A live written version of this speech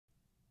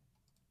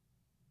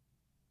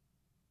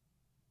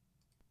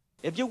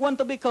If you want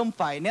to become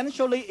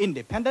financially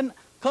independent,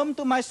 come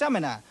to my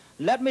seminar.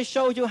 Let me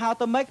show you how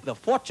to make the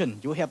fortune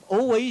you have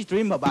always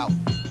dreamed about.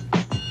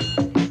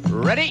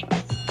 Ready?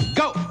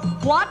 Go!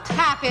 What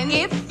happens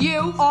if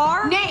you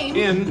are named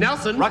In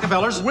Nelson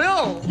Rockefeller's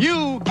will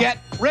you get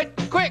rich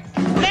quick?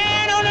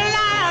 Stand on the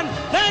line,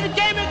 play the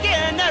game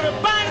again.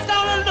 Everybody's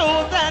gonna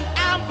lose, and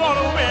I'm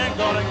gonna win.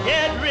 Gonna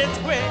get rich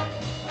quick.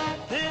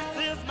 This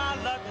is my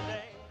lucky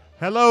day.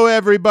 Hello,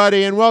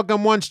 everybody, and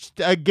welcome once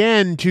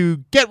again to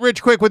Get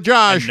Rich Quick with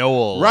Josh. And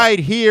Noel. Right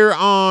here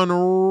on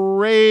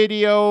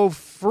Radio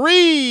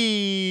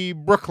Free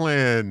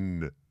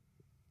Brooklyn.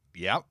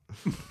 Yep.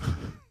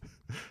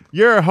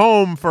 Your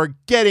home for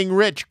getting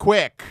rich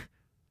quick.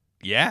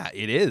 Yeah,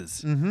 it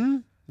is. Mm-hmm.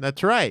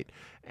 That's right.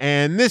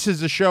 And this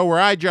is the show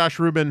where I, Josh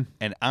Rubin,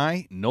 And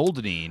I, Noel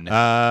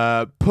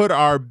Deneen. put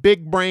our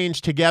big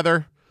brains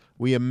together.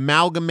 We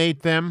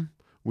amalgamate them.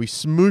 We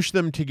smoosh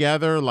them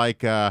together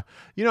like, I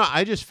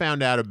just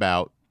found out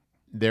about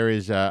there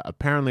is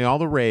apparently all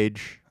the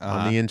rage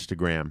on the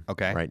Instagram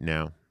right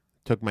now.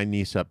 Took my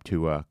niece up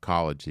to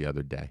college the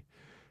other day,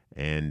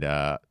 and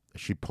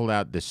she pulled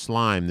out this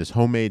slime, this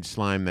homemade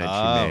slime that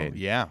she made.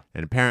 Yeah.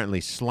 And apparently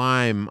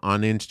slime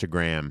on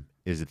Instagram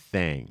is a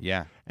thing.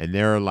 Yeah. And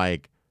there are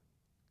like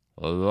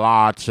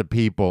lots of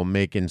people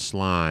making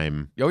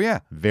slime. Oh, yeah.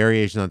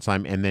 Variations on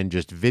slime, and then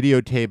just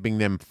videotaping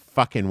them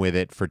fucking with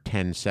it for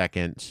 10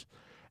 seconds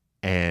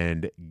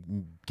and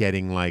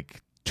getting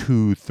like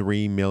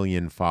 2-3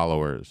 million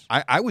followers.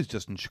 I was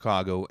just in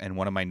Chicago, and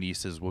one of my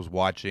nieces was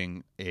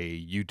watching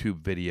a YouTube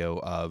video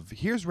of,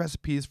 here's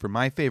recipes for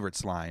my favorite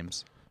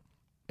slimes.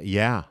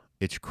 Yeah,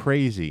 it's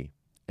crazy.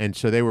 And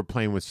so they were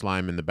playing with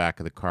slime in the back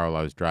of the car while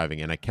I was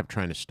driving, and I kept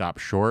trying to stop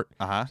short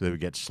so they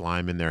would get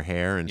slime in their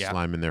hair and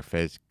slime in their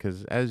face.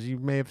 Because as you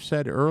may have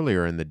said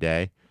earlier in the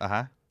day,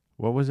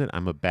 what was it?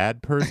 I'm a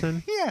bad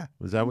person? Yeah.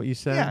 Was that what you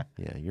said?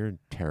 Yeah. Yeah, you're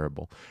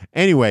terrible.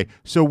 Anyway,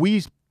 so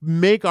we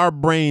make our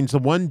brains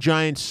one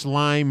giant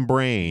slime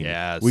brain.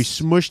 Yes. We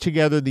smush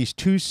together these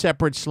two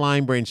separate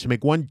slime brains to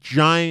make one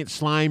giant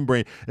slime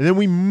brain, and then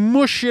we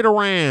mush it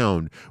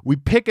around. We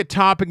pick a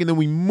topic, and then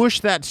we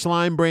mush that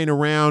slime brain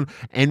around,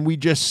 and we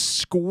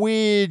just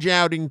squidge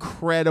out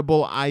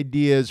incredible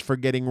ideas for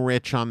getting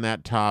rich on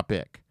that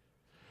topic.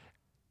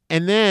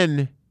 And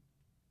then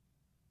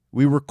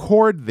we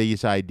record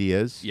these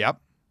ideas. Yep.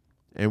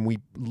 And we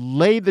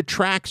lay the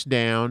tracks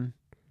down,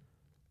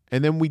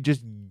 and then we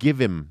just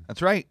give him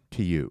That's right.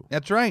 to you.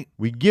 That's right.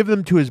 We give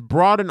them to as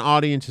broad an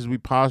audience as we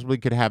possibly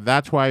could have.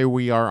 That's why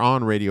we are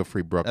on Radio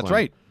Free Brooklyn. That's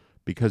right.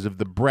 Because of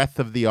the breadth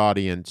of the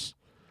audience.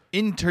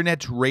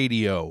 Internet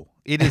radio.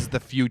 It is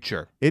the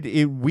future.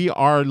 We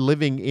are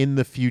living in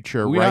the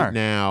future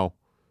now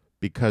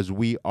because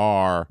we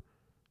are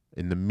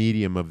in the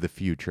medium of the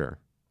future.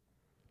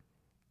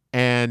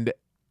 And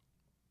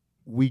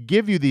we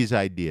give you these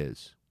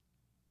ideas.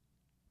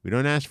 We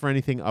don't ask for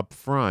anything up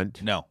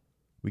front. No.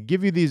 We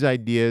give you these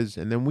ideas,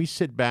 and then we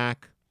sit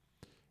back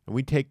and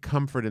we take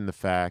comfort in the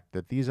fact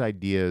that these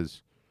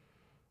ideas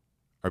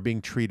are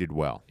being treated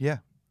well. Yeah.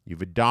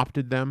 You've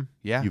adopted them.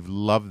 Yeah. You've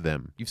loved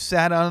them. You've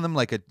sat on them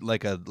like a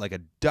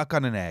duck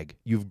on an egg.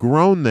 You've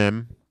grown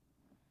them.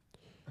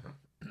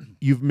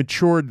 You've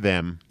matured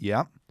them.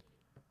 Yep.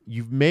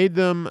 You've made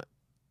them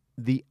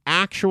the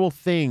actual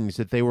things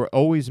that they were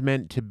always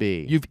meant to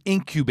be. You've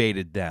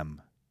incubated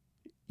them.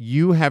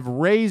 You have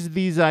raised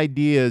these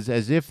ideas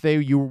as if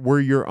you were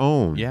your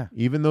own. Yeah.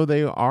 Even though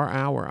they are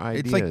our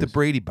ideas. It's like the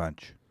Brady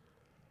Bunch.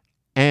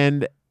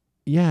 And,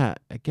 yeah,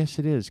 I guess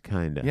it is,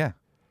 kind of. Yeah.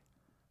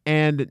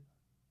 And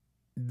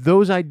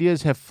those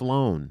ideas have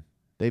flown.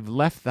 They've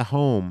left the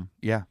home.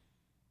 Yeah.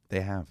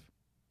 They have.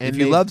 And if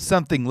you love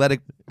something, let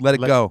it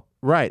go.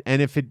 Right.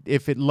 And if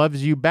it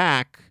loves you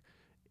back,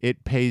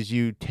 it pays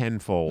you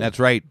tenfold. That's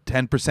right.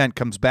 10%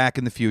 comes back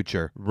in the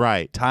future.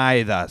 Right.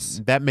 Tithe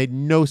us. That made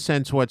no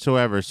sense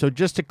whatsoever. So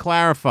just to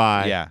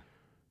clarify, Yeah.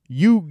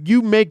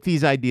 you make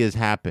these ideas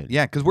happen.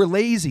 Yeah, because we're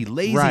lazy.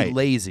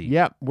 Lazy.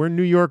 Yep. We're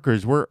New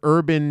Yorkers. We're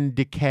urban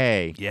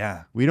decay.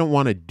 Yeah. We don't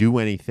want to do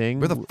anything.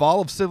 We're the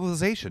fall of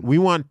civilization. We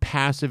want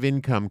passive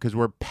income because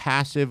we're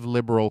passive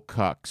liberal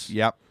cucks.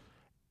 Yep.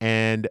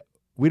 And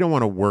we don't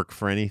want to work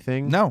for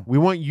anything. No. We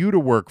want you to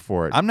work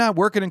for it. I'm not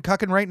working and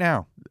cucking right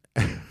now.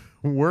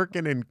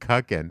 Working and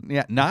cucking.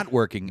 Yeah, not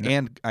working,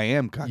 and I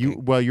am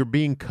cucking. You're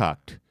being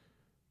cucked.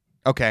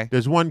 Okay.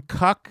 Does one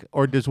cuck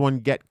or does one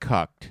get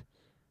cucked?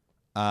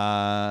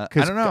 I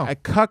don't know. A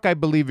cuck, I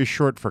believe, is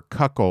short for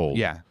cuckold.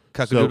 Yeah,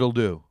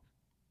 cuck-a-doodle-doo.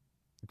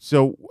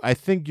 So I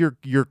think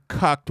you're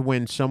cucked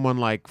when someone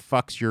like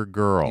fucks your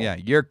girl. Yeah,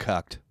 you're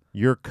cucked.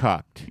 You're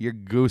cucked. Your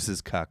goose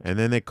is cucked. And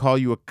then they call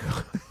you a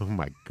cuck. Oh,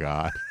 my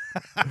God.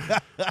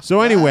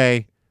 So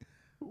anyway,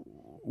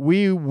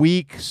 we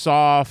weak,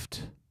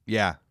 soft,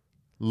 Yeah.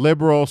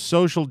 liberal,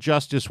 social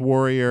justice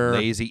warrior,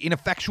 Lazy.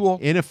 Ineffectual.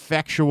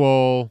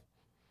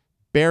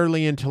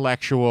 barely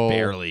intellectual,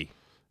 Barely.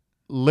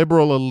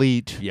 liberal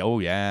elite. Yeah, oh,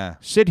 yeah.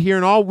 Sit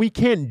here and we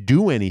can't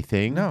do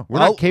anything. No. We're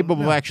not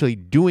capable of actually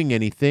doing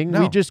anything.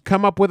 No. We just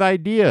come up with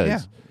ideas. Yeah.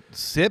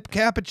 Sip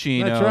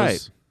cappuccinos. That's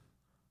right.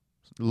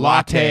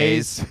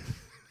 lattes.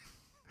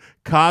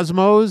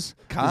 Cosmos? Is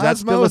that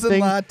still a Cosmos and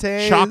thing?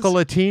 lattes.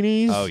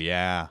 Chocolatinis? Oh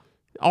yeah,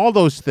 All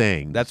those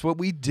things. that's what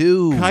we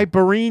do.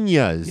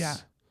 Caipirinhas. Yeah.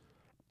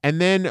 And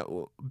then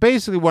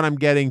basically what I'm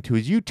getting to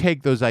is you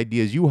take those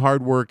ideas, you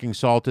hardworking,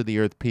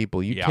 salt-of-the-earth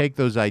people, you Yep. take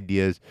those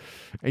ideas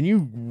and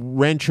you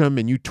wrench them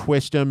and you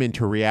twist them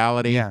into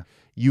reality. Yeah.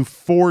 You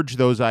forge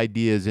those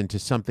ideas into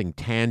something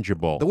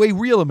tangible. The way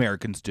real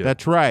Americans do.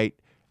 That's right.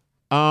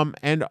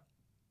 And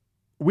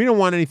we don't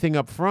want anything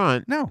up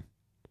front. No.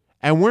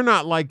 And we're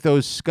not like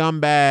those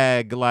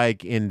scumbag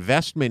like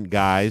investment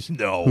guys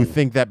No. who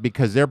think that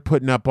because they're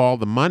putting up all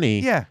the money,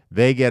 Yeah.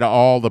 they get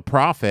all the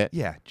profit.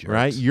 Yeah, jerks.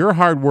 Right? Your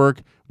hard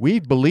work, we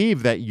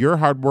believe that your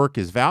hard work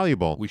is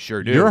valuable. We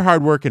sure do. Your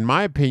hard work, in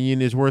my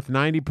opinion, is worth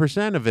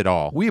 90% of it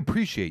all. We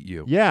appreciate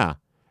you. Yeah.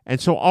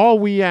 And so all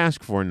we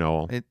ask for,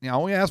 Noel,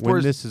 All we ask for when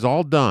is this is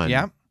all done,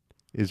 yeah,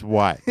 is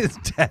what? is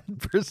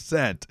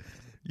 10%.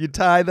 You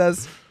tithe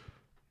us.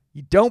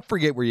 You don't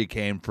forget where you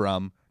came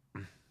from.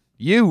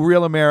 You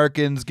real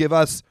Americans give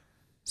us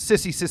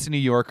sissy New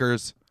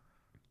Yorkers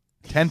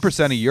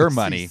 10% of your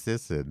money.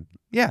 Sissin.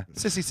 Yeah,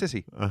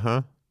 sissy.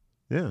 Uh-huh.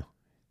 Yeah.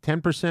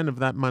 10% of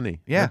that money.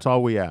 Yeah. That's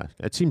all we ask.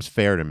 That seems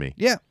fair to me.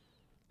 Yeah,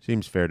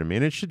 Seems fair to me.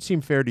 And it should seem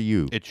fair to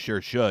you. it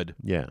sure should.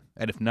 Yeah.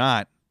 And if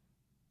not,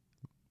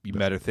 you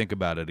better think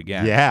about it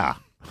again. Yeah.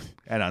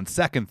 And on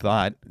second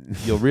thought,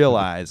 you'll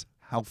realize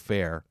how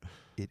fair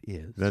it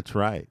is. That's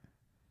right.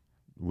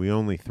 We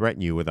only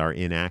threaten you with our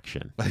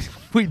inaction.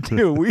 We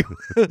do. We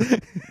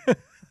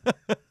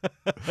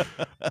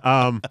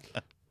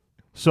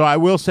So I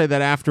will say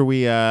that after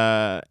we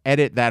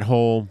edit that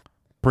whole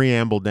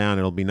preamble down,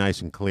 it'll be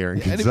nice and clear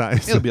and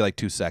concise. it'll be like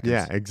 2 seconds.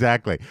 Yeah,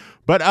 exactly.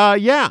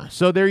 But yeah,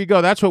 so there you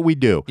go. That's what we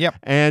do. Yep.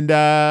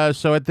 And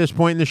so at this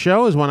point in the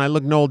show is when I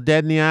look Noel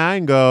dead in the eye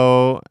and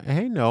go,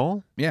 hey,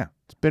 Noel, Yeah.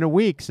 it's been a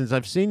week since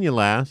I've seen you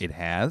last. It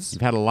has.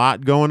 You've had a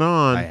lot going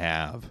on. I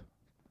have.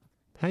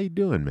 How you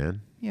doing,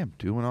 man? Yeah, I'm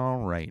doing all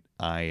right.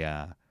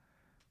 I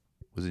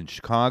was in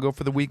Chicago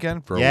for the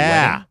weekend for a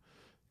Yeah. wedding.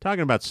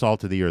 Talking about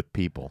salt of the earth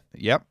people.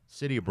 Yep.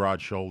 City of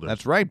broad shoulders.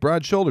 That's right.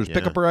 Broad shoulders.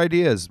 Pick Yeah. up our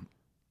ideas.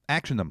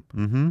 Action them.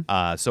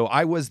 Mm-hmm. So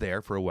I was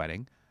there for a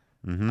wedding.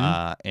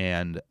 Mm-hmm.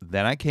 And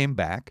then I came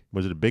back.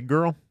 Was it a big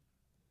girl?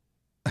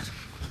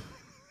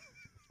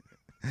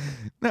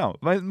 No,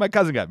 my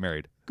cousin got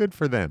married Good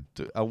for them.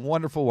 to a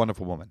wonderful,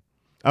 wonderful woman.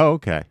 Oh,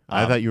 okay.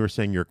 I Um, thought you were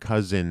saying your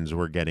cousins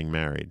were getting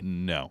married.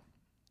 No.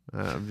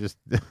 Just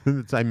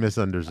I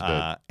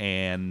misunderstood.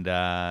 And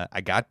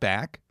I got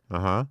back.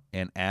 Uh-huh.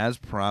 And as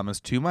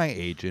promised to my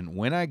agent,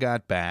 when I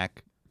got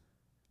back,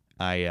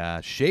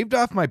 I shaved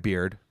off my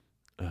beard.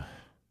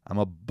 I'm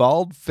a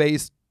bald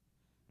face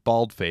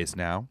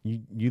now.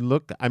 You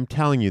look, I'm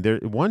telling you, there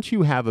once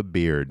you have a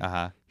beard,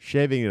 Uh-huh.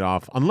 shaving it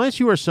off, unless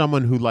you are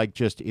someone who like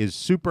just is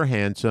super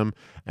handsome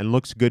and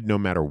looks good no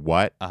matter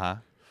what, Uh-huh.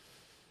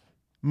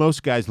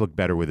 most guys look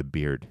better with a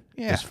beard,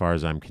 Yeah. as far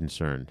as I'm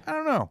concerned. I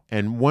don't know.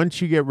 And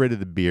once you get rid of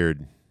the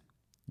beard,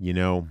 you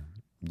know,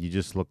 you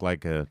just look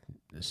like a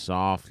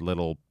soft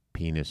little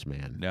penis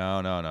man.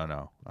 No.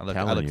 I look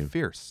Telling you.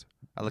 fierce.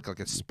 I look like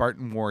a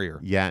Spartan warrior.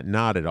 Yeah,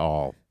 not at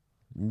all.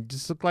 You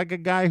just look like a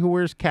guy who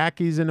wears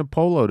khakis and a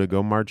polo to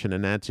go march in a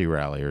Nazi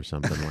rally or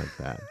something like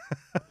that.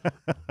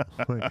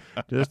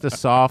 Just a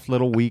soft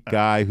little weak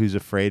guy who's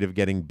afraid of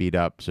getting beat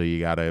up, so you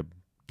got to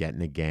get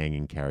in a gang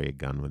and carry a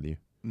gun with you.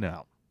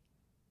 No.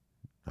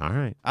 All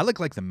right. I look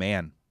like the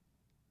man.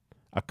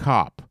 A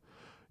cop.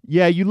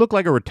 Yeah, you look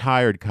like a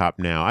retired cop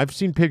now. I've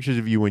seen pictures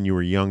of you when you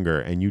were younger,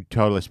 and you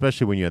totally,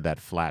 especially when you had that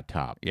flat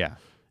top. Yeah.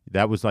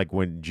 That was like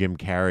when Jim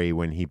Carrey,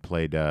 when he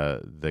played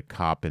the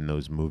cop in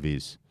those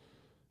movies,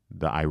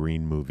 the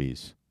Irene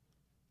movies.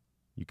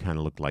 You kind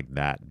of looked like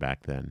that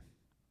back then.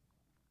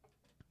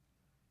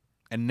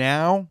 And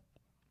now,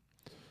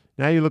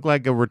 Now you look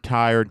like a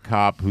retired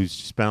cop who's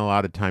spent a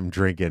lot of time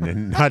drinking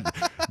and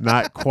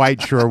not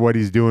quite sure what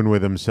he's doing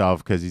with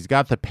himself because he's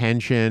got the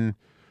pension,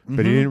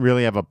 but he didn't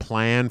really have a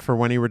plan for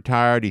when he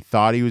retired. He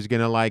thought he was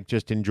going to like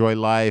just enjoy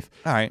life,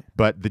 all right.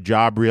 but the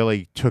job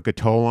really took a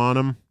toll on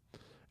him.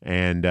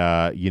 And,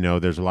 you know,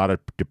 there's a lot of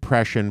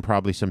depression,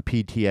 probably some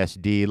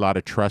PTSD, a lot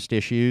of trust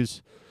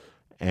issues.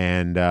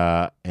 And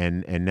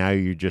now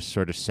you're just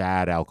sort of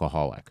sad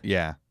alcoholic.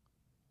 Yeah.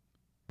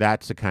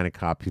 That's the kind of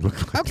cop you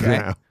look like Okay.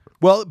 now.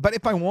 Well, but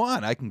if I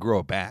want, I can grow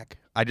it back.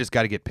 I just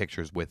got to get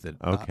pictures with it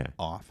Okay.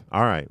 off.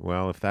 All right.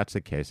 Well, if that's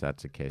the case,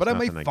 that's the case. But I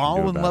may Nothing can fall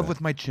do in about love it.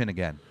 with my chin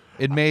again.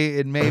 It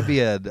may be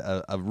a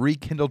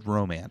rekindled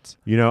romance.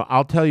 You know,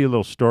 I'll tell you a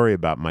little story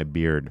about my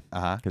beard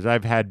Uh-huh. because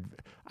I've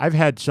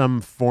had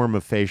some form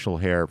of facial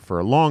hair for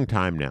a long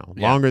time now,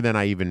 Yeah. longer than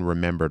I even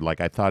remembered.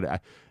 Like I thought,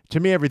 to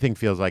me, everything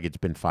feels like it's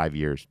been 5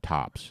 years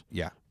tops.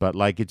 Yeah. But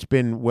like it's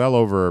been well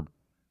over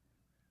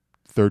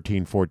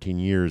 13, 14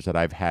 years that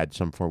I've had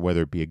some form,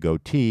 whether it be a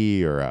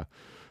goatee or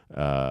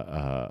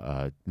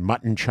a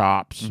mutton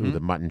chops. Mm-hmm. The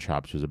mutton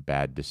chops was a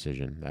bad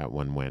decision. That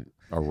one went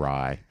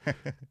awry.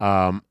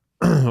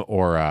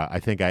 Or I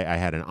think I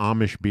had an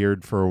Amish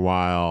beard for a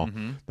while.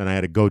 Mm-hmm. Then I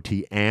had a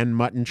goatee and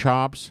mutton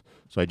chops.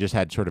 So I just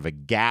had sort of a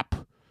gap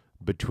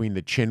between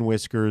the chin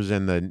whiskers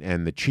and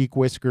the cheek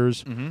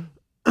whiskers.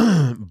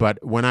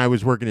 But when I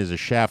was working as a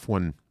chef,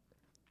 when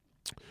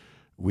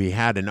we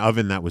had an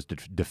oven that was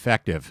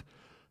defective,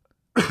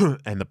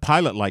 and the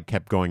pilot light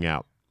kept going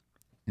out.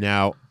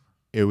 Now,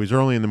 it was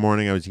early in the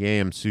morning. I was the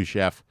AM sous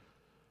chef,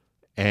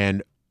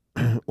 and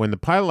when the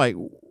pilot light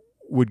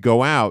would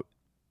go out,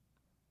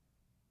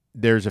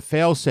 there's a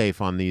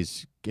fail-safe on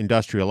these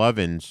industrial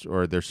ovens,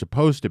 or they're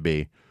supposed to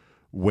be,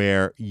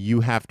 where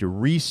you have to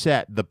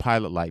reset the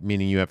pilot light,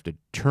 meaning you have to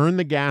turn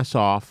the gas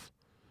off,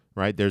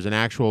 right? There's an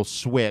actual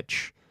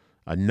switch,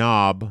 a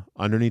knob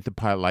underneath the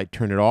pilot light,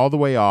 turn it all the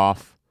way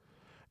off,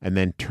 and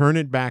then turn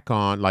it back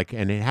on,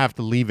 and you have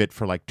to leave it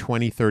for like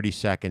 20, 30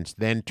 seconds,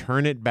 then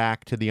turn it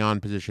back to the on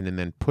position, and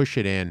then push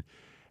it in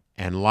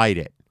and light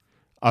it.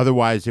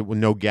 Otherwise,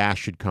 no gas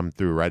should come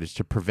through, right? It's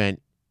to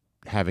prevent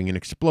having an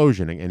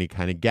explosion, any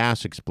kind of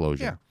gas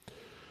explosion. Yeah.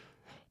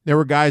 There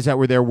were guys that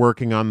were there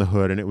working on the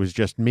hood, and it was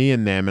just me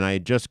and them, and I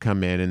had just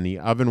come in, and the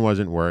oven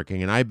wasn't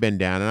working, and I'd been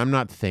down, and I'm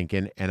not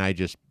thinking, and I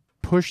just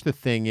push the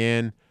thing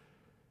in,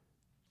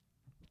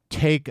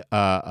 take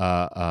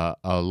a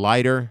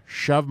lighter,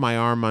 shove my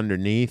arm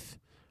underneath.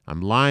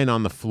 I'm lying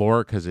on the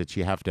floor because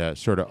you have to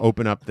sort of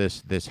open up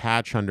this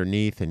hatch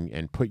underneath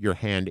and put your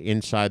hand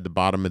inside the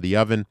bottom of the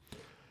oven.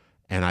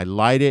 And I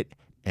light it,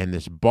 and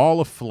this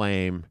ball of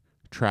flame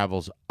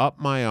travels up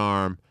my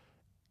arm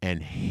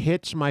and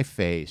hits my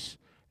face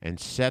and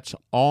sets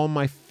all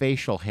my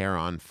facial hair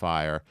on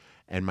fire.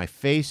 And my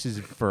face is,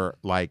 for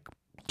like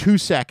 2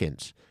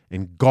 seconds,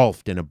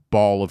 engulfed in a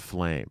ball of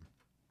flame.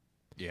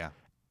 Yeah.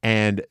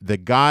 And the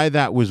guy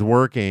that was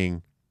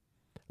working,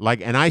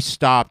 and I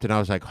stopped, and I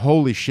was like,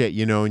 holy shit,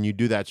 and you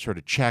do that sort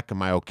of check,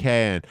 am I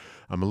okay? And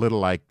I'm a little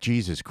like,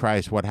 Jesus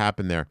Christ, what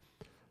happened there?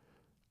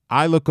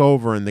 I look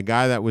over, and the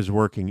guy that was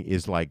working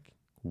is like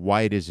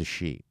white as a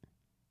sheet.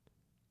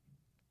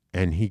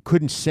 And he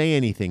couldn't say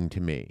anything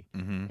to me.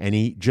 Mm-hmm. And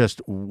he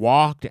just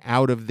walked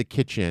out of the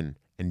kitchen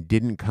and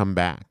didn't come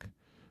back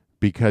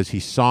because he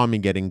saw me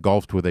get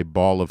engulfed with a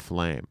ball of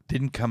flame.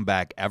 Didn't come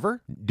back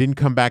ever? Didn't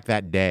come back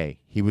that day.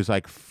 He was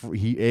like,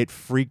 it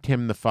freaked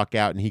him the fuck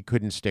out, and he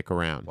couldn't stick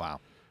around.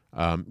 Wow.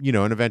 And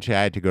eventually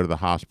I had to go to the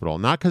hospital.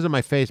 Not because of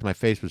my face. My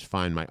face was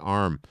fine. My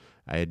arm,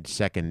 I had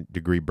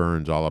 2nd-degree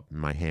burns all up in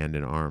my hand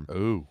and arm.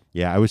 Ooh.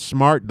 Yeah, I was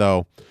smart,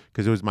 though,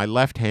 because it was my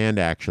left hand,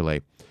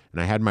 actually,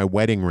 and I had my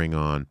wedding ring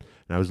on,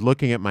 and I was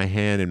looking at my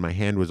hand, and my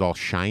hand was all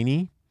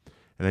shiny,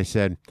 and I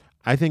said,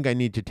 I think I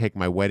need to take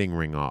my wedding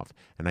ring off.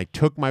 And I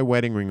took my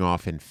wedding ring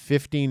off, and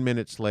 15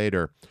 minutes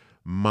later,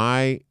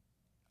 my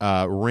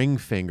ring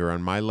finger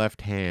on my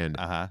left hand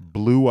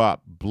blew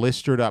up,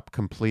 blistered up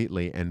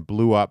completely, and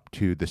blew up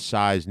to the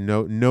size,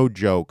 no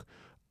joke,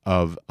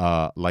 of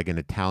like an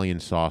Italian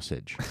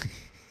sausage.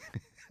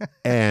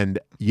 And,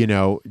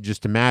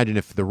 just imagine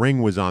if the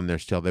ring was on there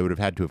still, they would have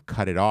had to have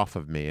cut it off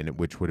of me,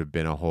 which would have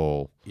been a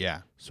whole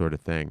sort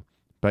of thing.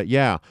 But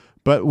yeah,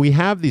 we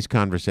have these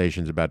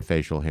conversations about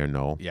facial hair,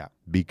 Noel. Yeah.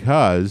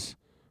 Because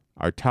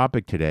our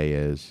topic today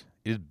is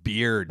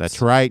beards.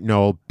 That's right,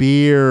 Noel.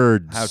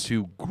 Beards. How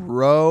to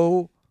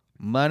grow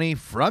money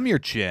from your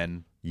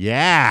chin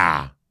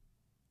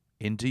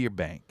into your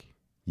bank.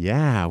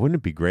 Yeah. Wouldn't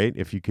it be great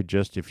if you could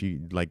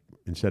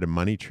instead of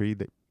money tree,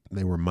 that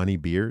they were money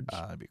beards?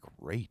 That'd be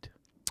great.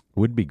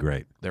 Would be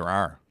great. There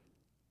are.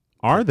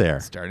 Are there?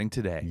 Starting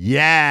today.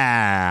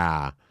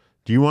 Yeah.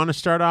 Do you want to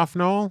start off,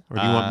 Noel? Or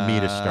do you want me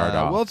to start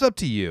off? Well, it's up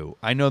to you.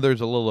 I know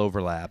there's a little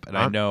overlap, and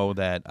I know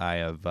that I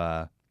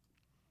have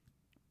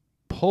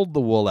pulled the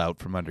wool out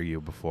from under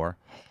you before.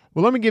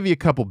 Well, let me give you a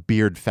couple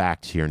beard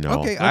facts here, Noel.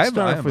 Okay,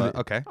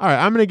 okay. All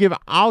right,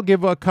 I'll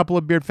give a couple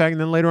of beard facts,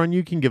 and then later on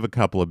you can give a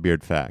couple of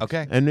beard facts.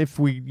 Okay. And if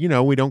we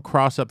don't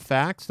cross up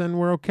facts, then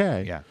we're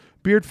okay. Yeah.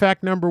 Beard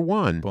fact number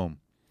 1. Boom.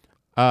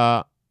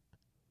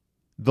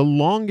 The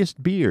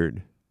longest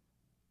beard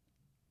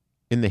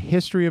in the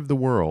history of the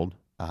world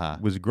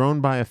was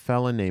grown by a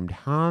fella named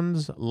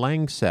Hans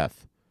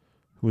Langseth,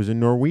 who was a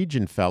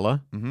Norwegian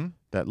fella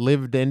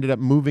that ended up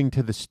moving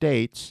to the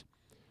States.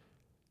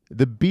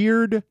 The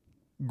beard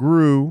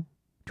grew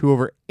to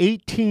over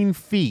 18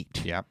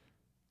 feet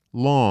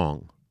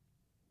long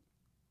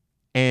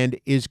and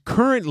is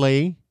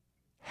currently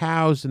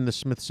housed in the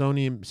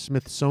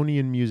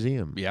Smithsonian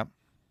Museum. Yep.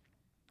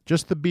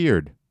 Just the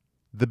beard.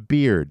 The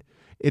beard.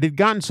 It had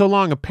gotten so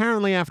long,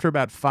 apparently after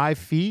about 5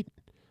 feet,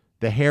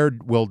 the hair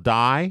will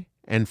die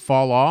and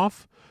fall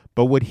off.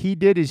 But what he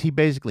did is he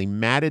basically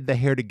matted the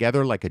hair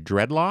together like a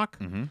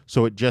dreadlock,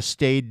 so it just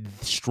stayed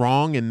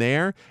strong in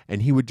there,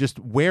 and he would just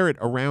wear it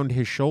around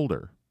his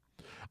shoulder.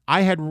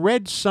 I had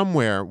read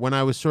somewhere when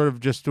I was sort of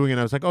just doing it,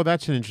 I was like, oh,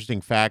 that's an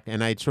interesting fact,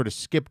 and I'd sort of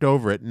skipped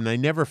over it, and I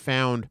never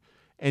found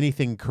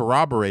anything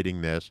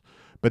corroborating this,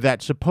 but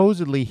that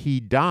supposedly he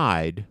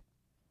died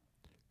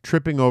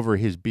tripping over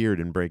his beard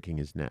and breaking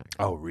his neck.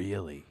 Oh,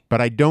 really?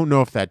 But I don't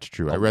know if that's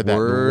true. I read that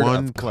in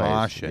one place.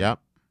 Caution.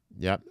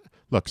 Yep.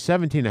 Look,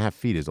 17 and a half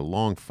feet is a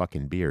long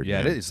fucking beard. Yeah,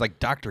 man. it is. It's like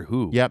Doctor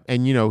Who. Yep,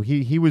 and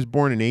he was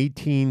born in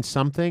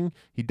 18-something.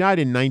 He died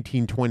in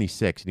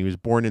 1926, and he was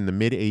born in the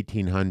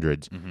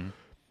mid-1800s.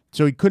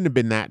 So he couldn't have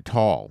been that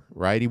tall,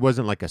 right? He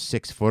wasn't like a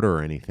 6-footer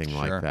or anything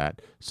Sure. like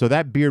that. So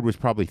that beard was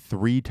probably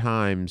 3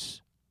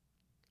 times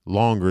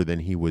longer than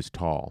he was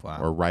tall,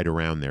 Wow. or right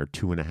around there,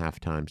 2.5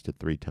 times to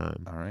 3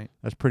 times. All right.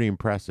 That's pretty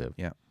impressive.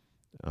 Yeah.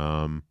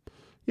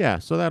 Yeah,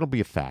 so that'll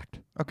be a fact.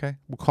 Okay.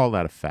 We'll call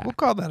that a fact. We'll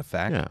call that a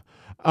fact. Yeah.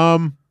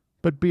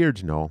 But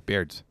beards, no.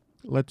 Beards.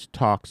 Let's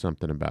talk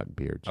something about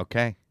beards.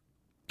 Okay.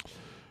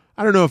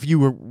 I don't know if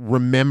you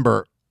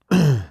remember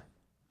a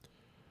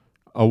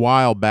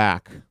while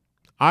back.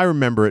 I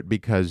remember it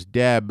because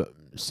Deb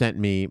sent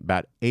me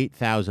about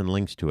 8,000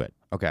 links to it.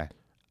 Okay.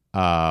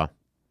 There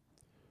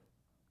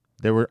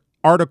were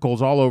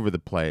articles all over the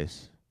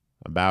place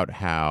about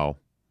how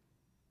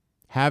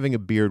having a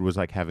beard was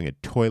like having a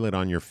toilet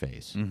on your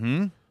face,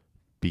 Mm-hmm.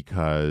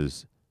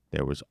 because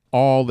there was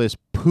all this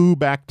poo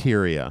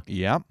bacteria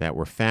Yep. that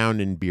were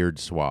found in beard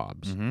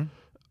swabs.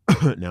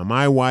 Mm-hmm. Now,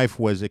 my wife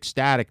was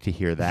ecstatic to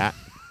hear that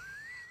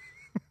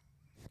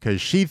because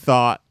she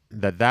thought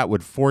that that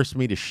would force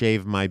me to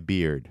shave my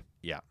beard.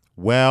 Yeah.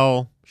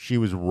 Well, she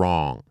was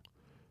wrong,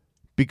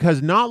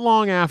 because not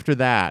long after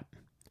that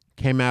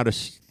came out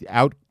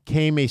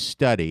came a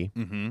study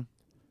Mm-hmm.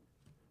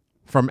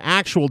 from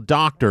actual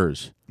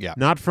doctors, Yeah.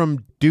 not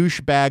from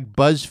douchebag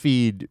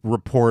BuzzFeed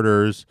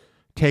reporters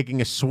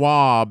taking a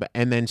swab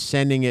and then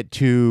sending it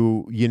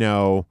to,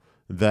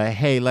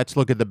 hey, let's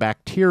look at the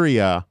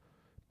bacteria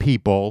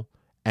people,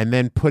 and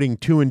then putting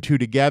 2 and 2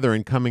 together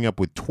and coming up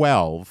with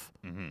 12,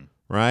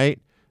 right?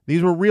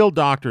 These were real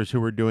doctors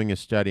who were doing a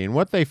study, and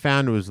what they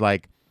found was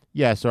like,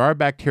 yes, there are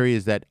bacteria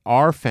that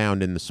are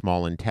found in the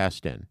small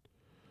intestine,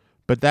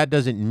 but that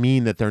doesn't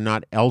mean that they're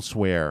not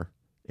elsewhere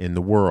in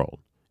the world.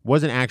 It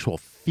wasn't actual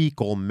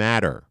fecal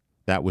matter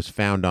that was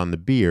found on the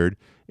beard.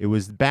 It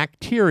was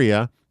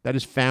bacteria that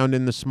is found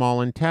in the small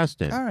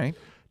intestine. All right.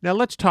 Now,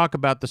 let's talk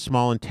about the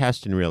small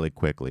intestine really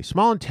quickly.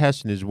 Small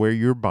intestine is where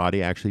your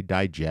body actually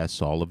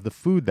digests all of the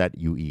food that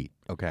you eat,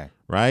 Okay.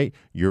 right?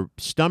 Your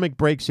stomach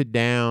breaks it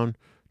down,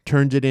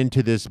 turns it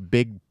into this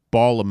big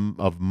ball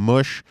of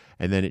mush,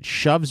 and then it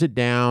shoves it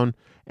down,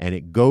 and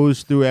it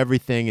goes through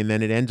everything, and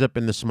then it ends up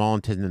in the small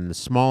intestine, and the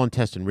small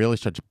intestine really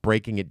starts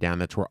breaking it down.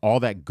 That's where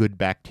all that good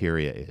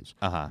bacteria is.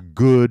 Uh-huh.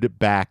 Good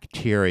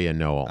bacteria,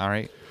 Noel. All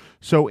right.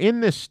 So in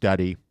this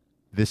study,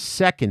 the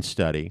second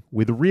study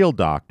with real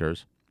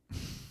doctors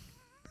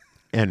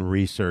and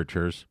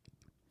researchers,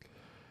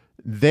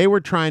 they were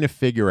trying to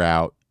figure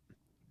out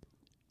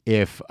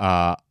if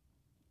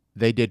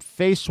they did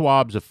face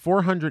swabs of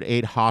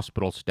 408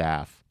 hospital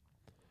staff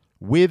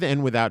with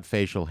and without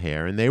facial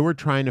hair, and they were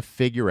trying to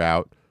figure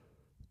out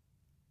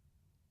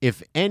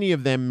if any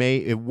of them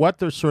what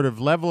their sort of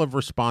level of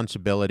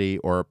responsibility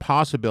or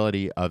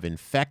possibility of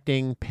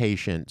infecting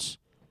patients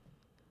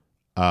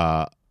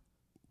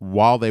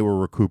while they were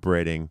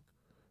recuperating.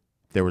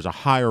 There was a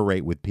higher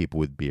rate with people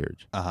with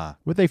beards. Uh-huh.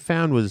 What they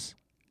found was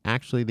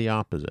actually the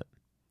opposite.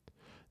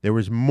 There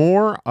was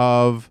more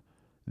of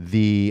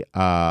the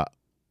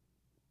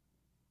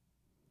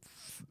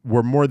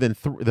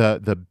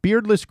the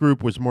beardless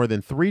group was more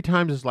than 3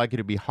 times as likely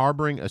to be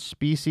harboring a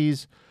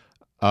species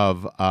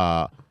of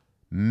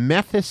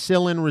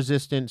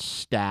methicillin-resistant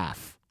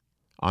staph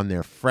on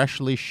their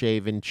freshly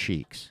shaven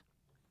cheeks.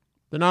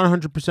 They're not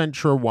 100%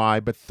 sure why,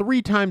 but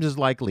 3 times as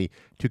likely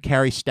to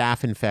carry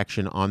staph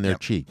infection on their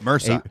cheek.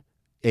 MRSA.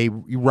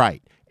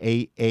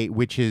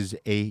 Which is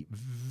a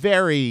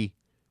very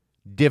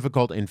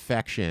difficult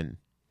infection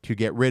to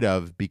get rid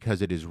of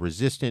because it is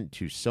resistant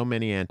to so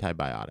many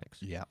antibiotics.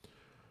 Yeah.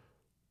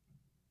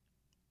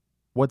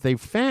 What they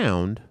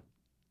found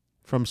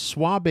from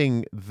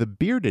swabbing the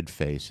bearded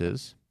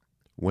faces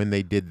when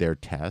they did their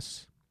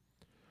tests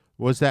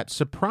was that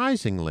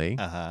surprisingly,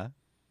 Uh-huh.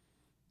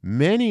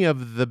 many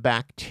of the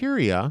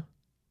bacteria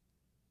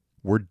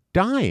were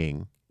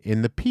dying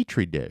in the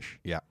Petri dish.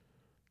 Yeah.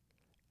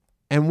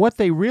 And what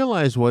they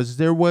realized was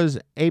there was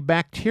a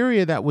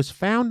bacteria that was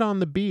found on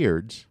the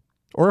beards,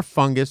 or a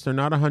fungus, they're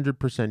not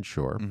 100%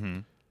 sure,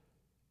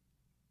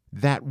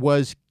 that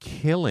was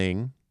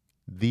killing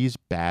these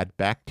bad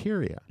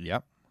bacteria.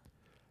 Yep.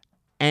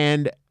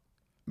 And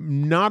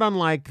not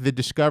unlike the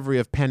discovery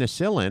of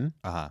penicillin,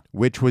 Uh-huh.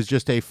 which was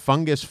just a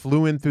fungus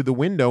flew in through the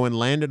window and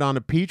landed on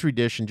a Petri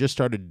dish and just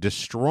started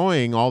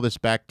destroying all this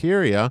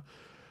bacteria,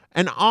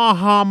 an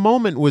aha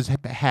moment was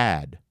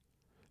had.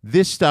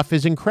 This stuff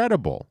is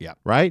incredible. Yeah.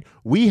 Right?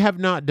 We have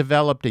not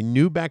developed a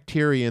new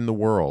bacteria in the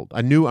world,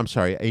 a new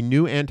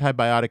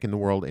antibiotic in the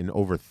world in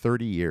over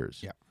 30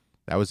 years. Yeah.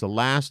 That was the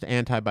last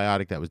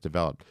antibiotic that was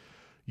developed.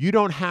 You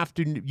don't have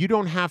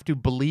to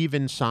believe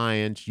in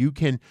science.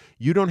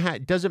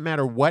 It doesn't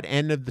matter what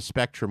end of the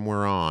spectrum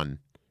we're on,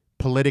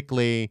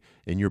 politically,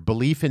 and your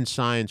belief in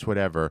science,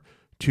 whatever,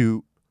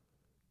 to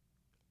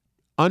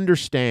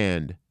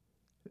understand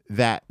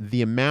that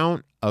the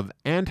amount of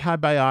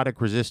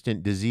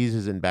antibiotic-resistant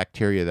diseases and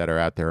bacteria that are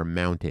out there are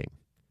mounting.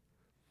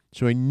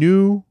 So a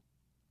new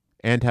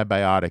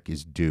antibiotic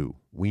is due.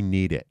 We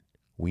need it.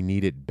 We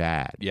need it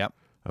bad. Yep.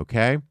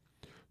 Okay?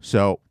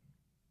 So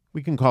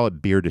we can call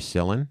it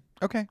beardicillin,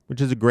 Okay. which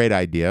is a great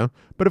idea.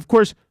 But of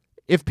course,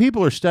 if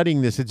people are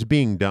studying this, it's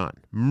being done.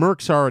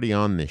 Merck's already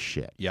on this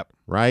shit. Yep.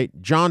 Right?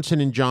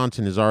 Johnson &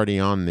 Johnson is already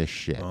on this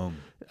shit. Boom.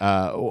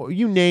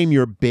 You name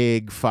your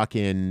big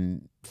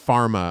fucking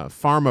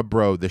pharma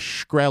bro, the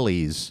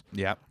Shkreli's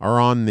Yep. are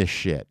on this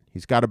shit.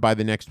 He's got to buy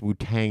the next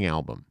Wu-Tang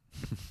album.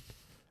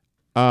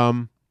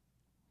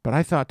 But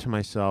I thought to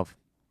myself,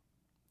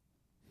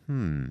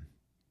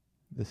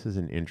 this is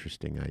an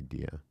interesting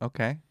idea.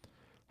 Okay.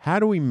 How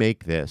do we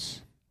make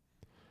this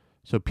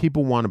so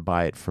people want to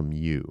buy it from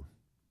you,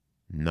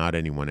 not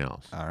anyone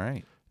else? All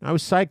right. I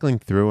was cycling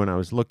through and I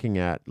was looking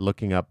up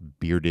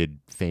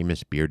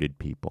famous bearded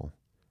people.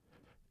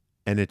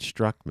 And it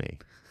struck me.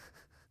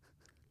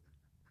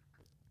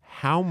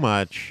 How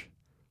much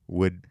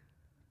would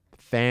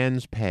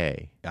fans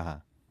pay Uh-huh.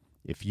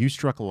 if you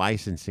struck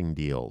licensing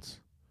deals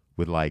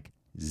with like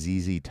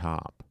ZZ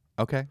Top,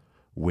 Okay.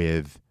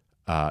 with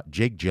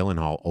Jake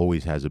Gyllenhaal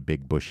always has a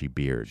big bushy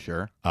beard.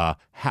 Sure.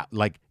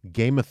 Like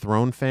Game of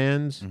Thrones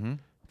fans, Mm-hmm.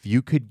 if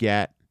you could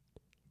get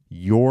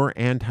your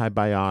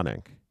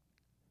antibiotic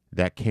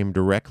that came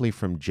directly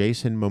from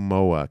Jason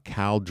Momoa,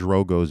 Khal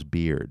Drogo's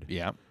beard.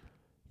 Yeah.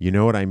 You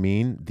know what I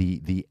mean?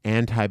 The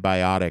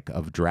antibiotic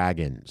of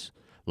dragons.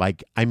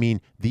 Like, I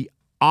mean, the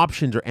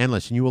options are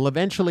endless, and you will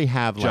eventually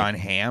have like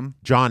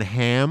John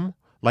Hamm.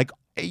 Like,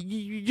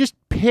 you just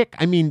pick.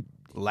 I mean,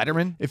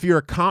 Letterman. if you're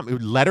a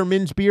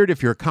Letterman's beard,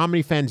 if you're a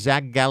comedy fan,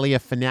 Zach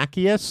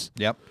Galifianakis,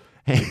 Yep.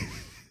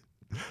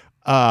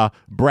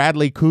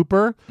 Bradley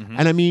Cooper, Mm-hmm.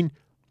 and I mean,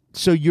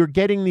 so you're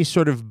getting these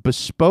sort of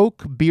bespoke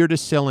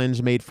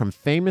beardicillins made from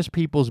famous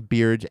people's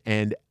beards,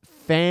 and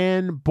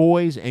fan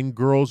boys and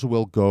girls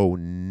will go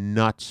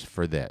nuts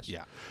for this.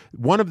 Yeah.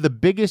 One of the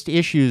biggest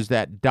issues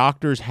that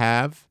doctors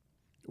have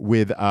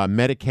with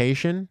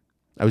medication,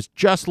 I was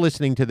just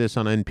listening to this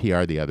on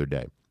NPR the other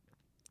day,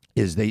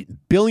 is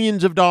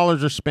billions of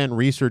dollars are spent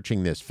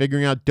researching this,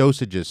 figuring out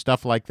dosages,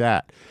 stuff like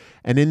that.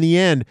 And in the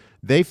end,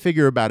 they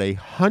figure about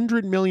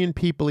 100 million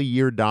people a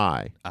year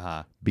die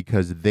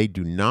because they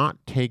do not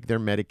take their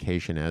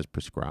medication as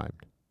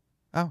prescribed.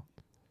 Oh.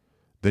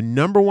 The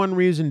number one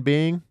reason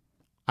being,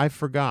 I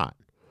forgot.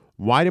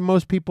 Why do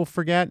most people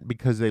forget?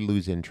 Because they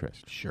lose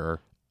interest.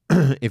 Sure.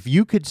 If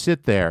you could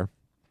sit there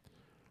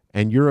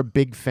and you're a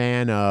big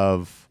fan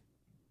of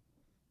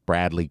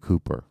Bradley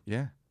Cooper,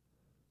 Yeah.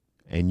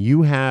 and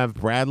you have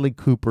Bradley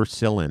Cooper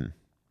Cillin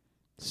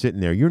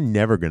sitting there, you're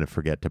never going to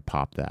forget to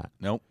pop that.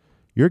 Nope.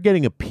 You're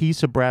getting a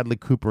piece of Bradley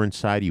Cooper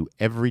inside you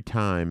every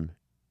time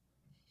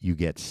you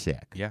get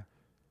sick. Yeah.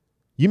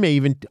 You may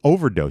even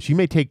overdose. You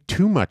may take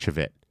too much of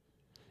it.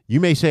 You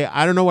may say,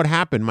 I don't know what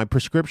happened. My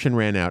prescription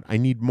ran out. I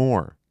need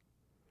more.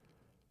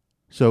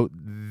 So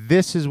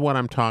this is what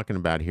I'm talking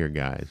about here,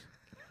 guys.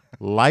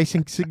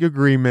 Licensing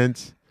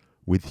agreements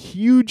with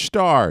huge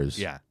stars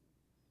Yeah.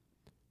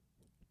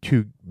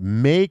 to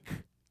make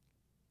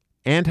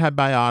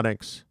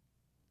antibiotics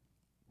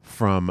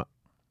from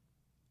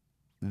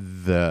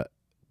the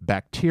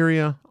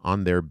bacteria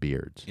on their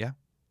beards. Yeah.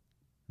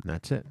 And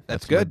that's it.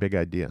 That's my good. big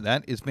idea.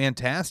 That is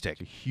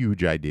fantastic. It's a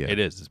huge idea. It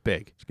is. It's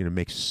big. It's going to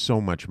make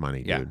so much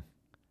money, Yeah. dude.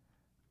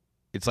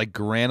 It's like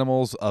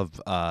granimals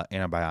of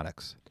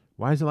antibiotics.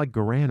 Why is it like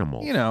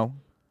Garanimal? You know,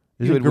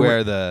 Is you it would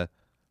wear the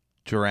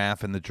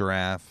giraffe and the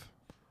giraffe.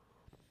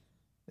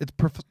 It's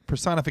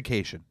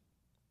personification.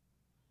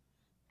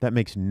 That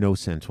makes no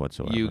sense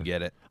whatsoever. You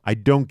get it. I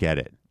don't get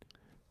it.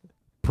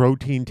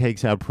 Protein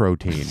takes out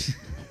protein.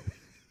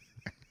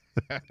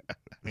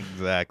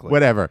 Exactly.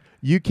 Whatever.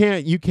 You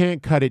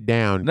can't cut it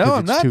down. No, 'cause I'm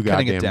it's not too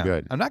cutting goddamn it down.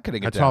 good. I'm not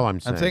cutting it That's down. all I'm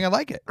saying. I'm saying I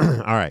like it. All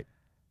right.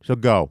 So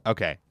go,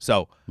 Okay.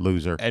 So,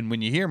 loser. and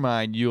when you hear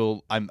mine,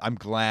 I'm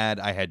glad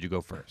I had you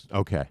go first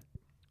Okay.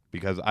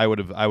 because I would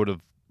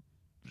have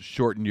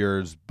shortened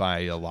yours by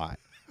a lot.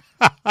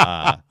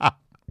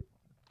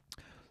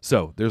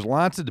 So there's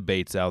lots of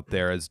debates out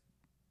there as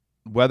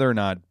whether or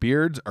not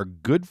beards are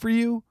good for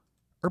you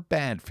or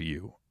bad for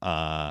you.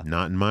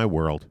 Not in my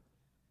world.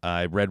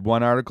 I read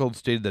one article that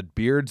stated that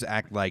beards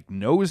act like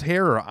nose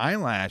hair or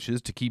eyelashes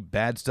to keep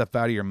bad stuff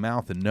out of your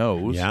mouth and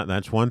nose. Yeah,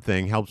 that's one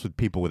thing. Helps with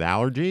people with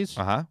allergies.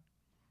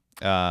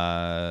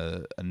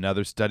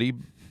 Another study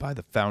by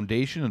the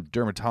Foundation of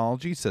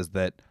Dermatology says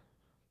that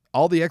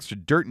all the extra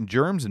dirt and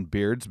germs in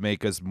beards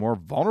make us more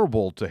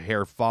vulnerable to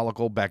hair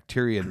follicle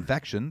bacteria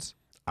infections.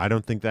 I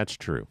don't think that's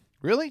true.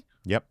 Really?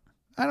 Yep.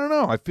 I don't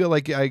know. I feel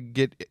like I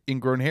get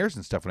ingrown hairs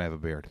and stuff when I have a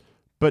beard.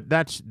 But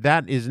that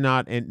is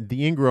not, and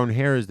the ingrown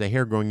hair is the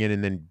hair going in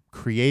and then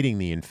creating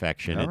the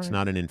infection. All It's right.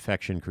 not an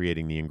infection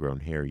creating the ingrown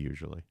hair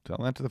usually. Tell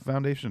that to the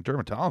Foundation of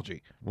Dermatology.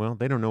 Well,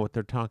 they don't know what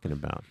they're talking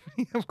about.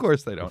 Of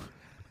course they don't.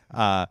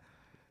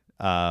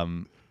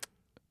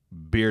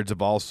 Beards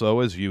have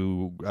also, as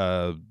you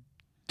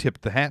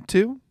tipped the hat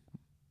to,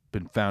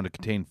 been found to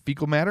contain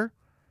fecal matter.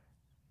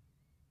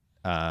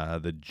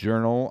 The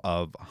Journal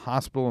of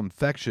Hospital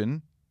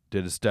Infection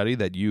did a study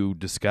that you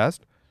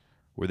discussed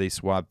where they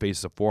swabbed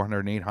faces of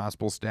 408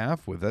 hospital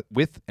staff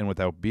with and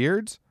without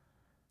beards.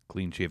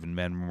 Clean-shaven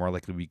men were more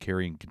likely to be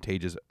carrying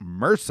contagious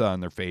MRSA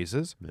on their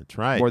faces. That's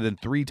right. More than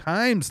 3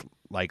 times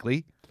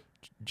likely.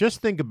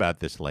 Just think about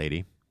this,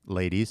 lady.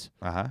 ladies,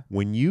 Uh-huh.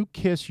 when you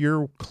kiss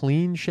your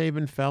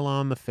clean-shaven fella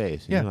on the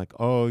face, and Yeah. you're like,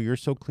 oh, you're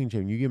so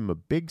clean-shaven, you give him a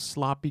big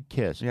sloppy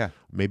kiss. Yeah.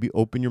 Maybe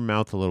open your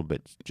mouth a little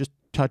bit. Just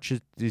touch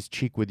his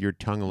cheek with your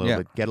tongue a little Yeah.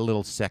 bit. Get a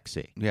little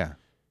sexy. Yeah.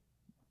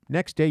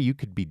 Next day, you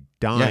could be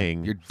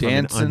dying you're from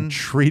dancing. an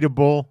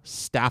untreatable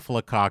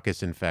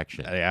staphylococcus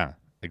infection. Yeah,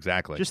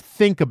 exactly. Just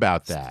think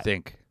about Just that.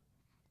 think,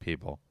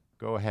 people.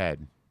 Go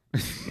ahead.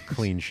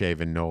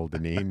 Clean-shaven Noel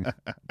Deneen.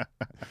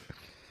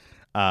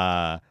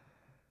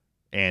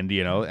 And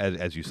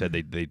as you said,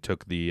 they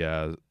took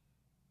the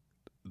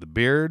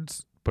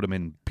beards, put them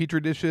in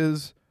petri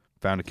dishes,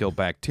 found to kill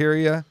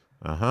bacteria.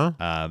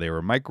 Uh-huh. They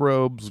were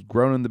microbes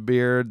grown in the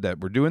beard that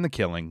were doing the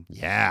killing.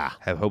 Yeah.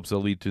 Have hopes they'll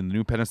lead to the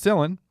new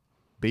penicillin.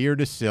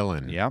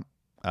 Beardicillin. Yep.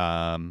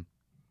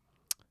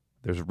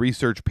 There's a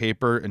research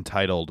paper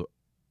entitled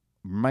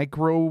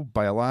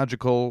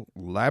 "Microbiological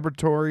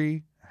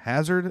Laboratory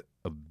Hazard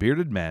of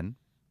Bearded Men,"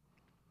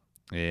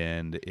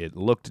 and it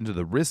looked into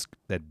the risk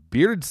that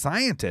bearded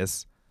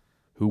scientists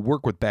who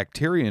work with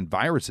bacteria and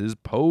viruses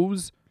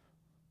pose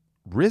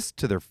risk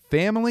to their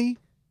family.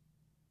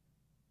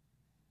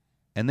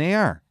 And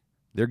they're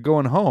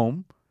going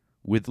home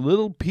with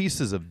little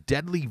pieces of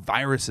deadly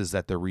viruses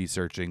that they're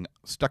researching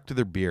stuck to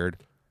their beard,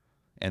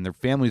 and their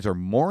families are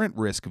more at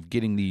risk of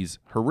getting these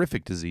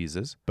horrific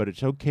diseases. But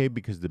it's okay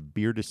because the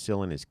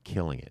beardicillin is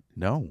killing it.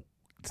 No,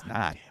 it's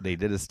not. They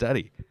did a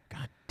study.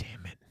 God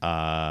damn it.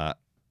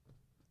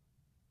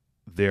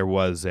 There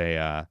was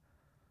a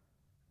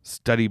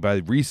study by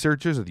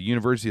researchers at the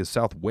University of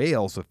South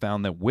Wales that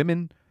found that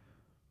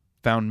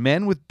found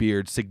men with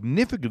beards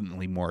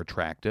significantly more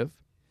attractive.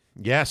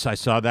 Yes, I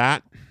saw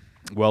that.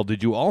 Well,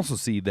 did you also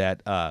see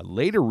that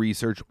later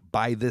research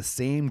by this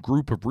same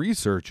group of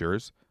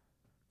researchers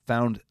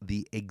found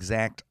the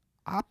exact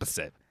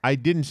opposite? I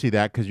didn't see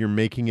that because you're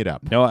making it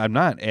up. No, I'm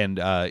not. And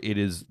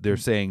they're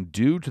saying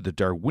due to the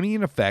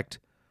Darwinian effect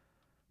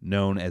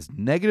known as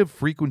negative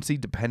frequency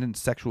dependent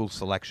sexual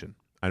selection.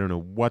 I don't know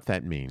what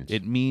that means.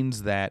 It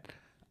means that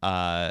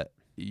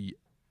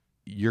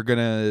you're going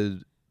to,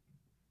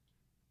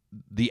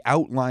 the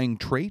outlying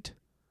trait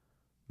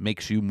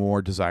makes you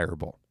more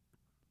desirable.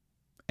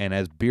 And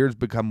as beards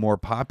become more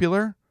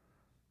popular,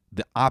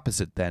 the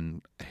opposite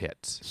then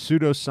hits.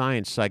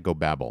 Pseudoscience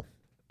psychobabble.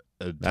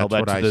 Tell That's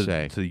what to I the,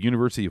 say. to the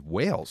University of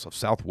Wales, of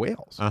South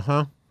Wales.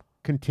 Uh-huh.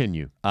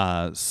 Continue.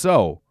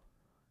 So,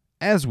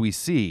 as we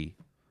see,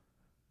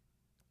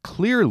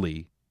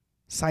 clearly,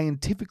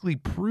 scientifically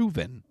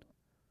proven,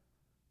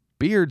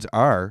 beards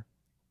are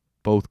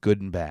both good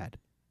and bad,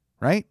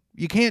 right?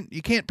 You can't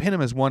pin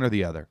them as one or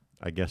the other.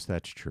 I guess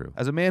that's true.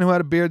 As a man who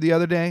had a beard the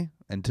other day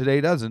and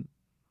today doesn't,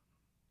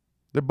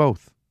 they're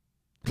both.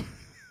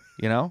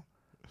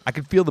 I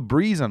can feel the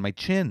breeze on my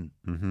chin.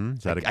 Mm-hmm.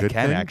 Is that a I good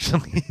can thing?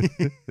 actually.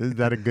 Is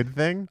that a good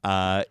thing?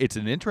 It's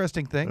an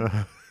interesting thing.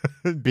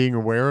 Being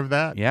aware of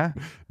that? Yeah.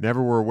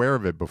 Never were aware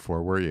of it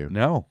before, were you?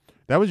 No.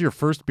 That was your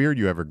first beard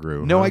you ever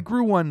grew. No, huh? I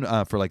grew one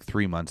for like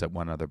 3 months at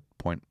one other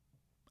point.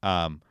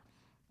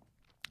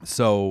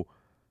 So,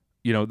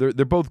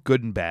 they're both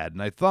good and bad.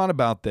 And I thought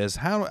about this.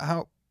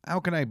 How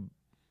can I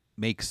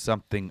make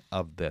something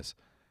of this?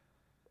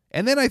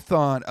 And then I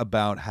thought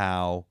about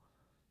how,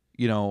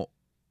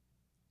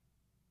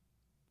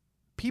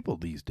 people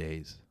these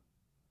days,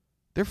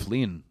 they're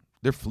fleeing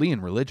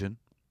religion,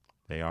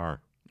 They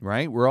are.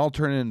 right? We're all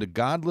turning into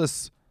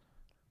godless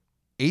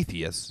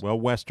atheists. Well,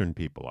 Western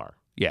people are.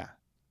 Yeah.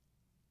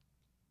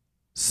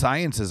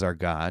 Science is our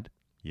God.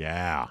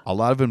 Yeah. A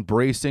lot of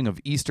embracing of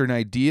Eastern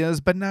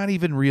ideas, but not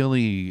even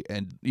really,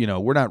 and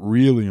we're not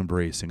really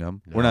embracing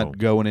them. We're No. not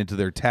going into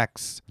their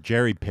texts.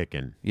 Jerry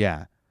picking.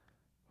 Yeah.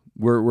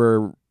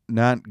 We're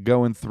not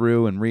going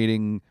through and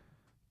reading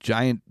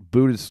giant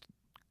Buddhist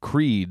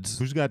creeds.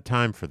 Who's got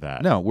time for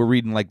that? No, we're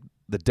reading like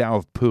the Tao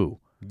of Pooh.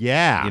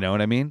 Yeah. You know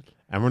what I mean?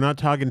 And we're not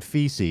talking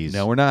feces.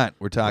 No, we're not.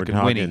 We're talking,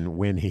 Winnie.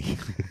 Winnie.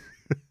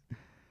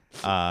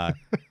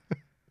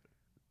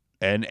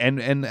 And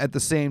at the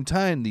same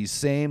time, these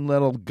same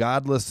little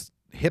godless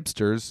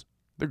hipsters,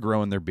 they're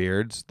growing their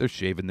beards, they're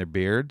shaving their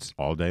beards,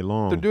 All day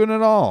long. they're doing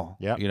it all.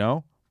 Yep.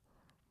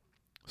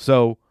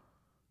 So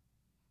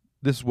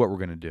this is what we're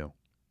going to do.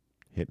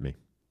 Hit me.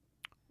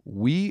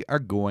 We are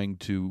going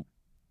to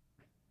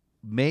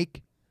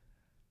make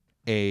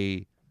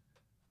a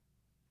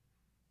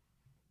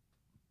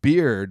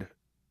beard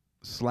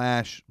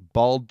 /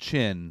 bald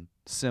chin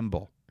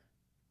symbol.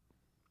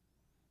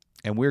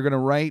 And we're going to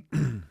write,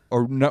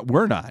 or no,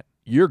 we're not,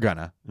 you're going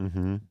to,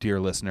 Mm-hmm. dear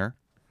listener.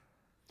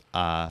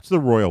 It's the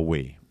royal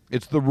we.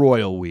 It's the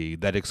royal we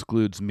that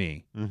excludes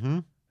me Mm-hmm.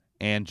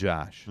 and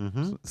Josh.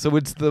 Mm-hmm. So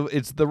it's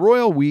the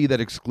royal we that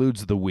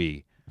excludes the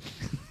we.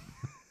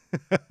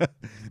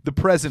 The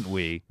present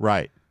we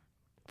Right.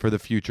 for the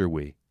future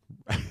we.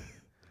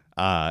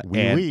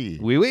 Oui.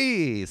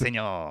 Oui,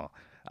 senor.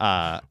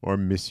 Or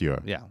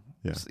monsieur. Yeah.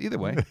 Yeah. So either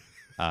way.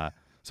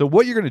 So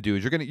what you're going to do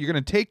is you're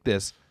going to take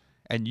this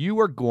and you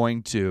are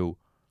going to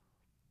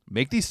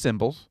make these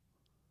symbols.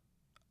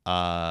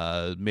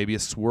 Maybe a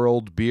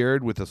swirled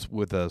beard with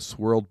a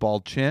swirled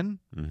bald chin.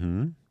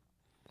 Mm-hmm.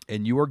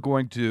 and you are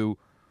going to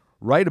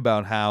write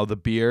about how the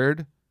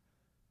beard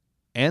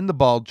and the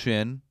bald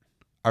chin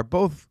are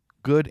both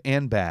good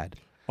and bad.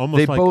 Almost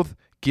They like- both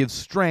give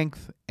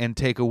strength and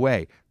take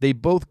away. They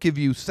both give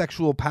you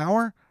sexual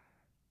power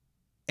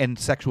and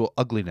sexual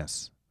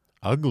ugliness.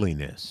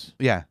 Ugliness.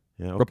 Yeah.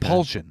 Yeah, okay.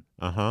 Repulsion.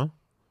 Uh-huh.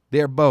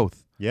 They're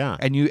both. Yeah.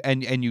 And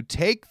you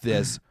take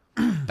this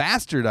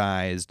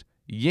bastardized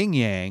yin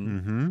yang,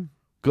 Mm-hmm.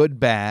 good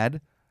bad,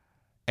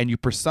 and you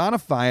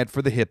personify it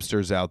for the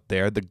hipsters out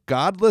there, the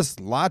godless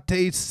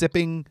latte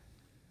sipping,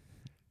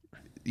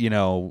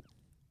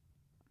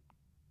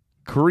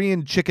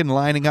 Korean chicken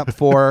lining up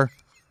for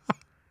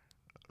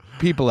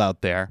people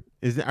out there.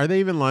 Are they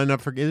even lining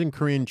up for? Isn't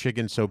Korean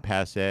chicken so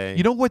passe?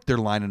 You know what they're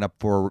lining up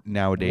for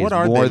nowadays? What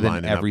are more they than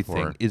lining up everything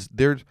for? is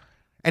there's,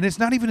 and it's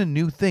not even a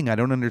new thing. I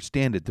don't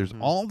understand it. There's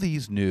all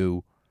these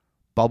new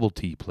bubble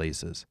tea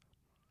places,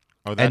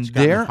 oh, that's and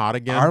gotten there hot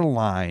again. are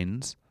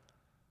lines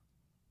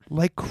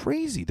like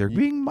crazy. They're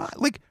being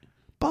like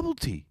bubble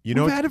tea. We've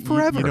had it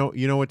forever.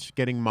 You know what's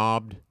getting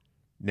mobbed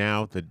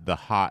now? The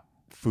hot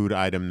food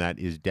item that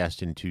is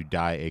destined to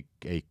die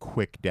a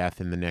quick death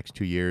in the next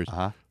 2 years.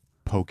 Uh-huh.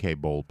 Poke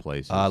bowl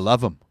places. I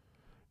love them.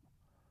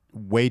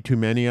 Way too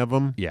many of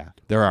them. Yeah,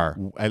 there are.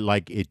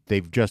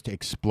 They've just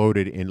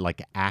exploded in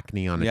like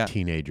acne on a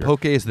teenager.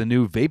 Poke is the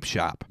new vape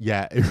shop.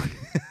 Yeah,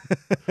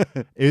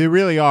 it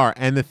really are.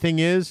 And the thing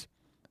is,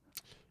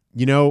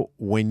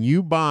 when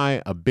you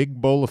buy a big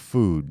bowl of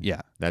food,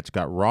 Yeah. that's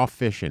got raw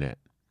fish in it,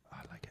 I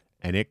like it.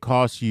 and it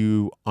costs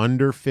you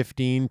under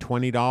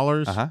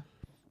 $15-$20, Uh huh.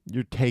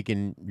 you're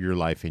taking your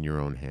life in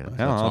your own hands.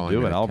 Hell, That's all I'll I'm do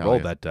it. gonna I'll tell roll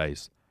you. that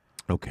dice.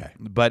 Okay.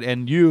 But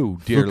and you,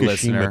 dear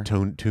listener,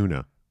 Fukushima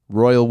tuna.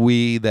 royal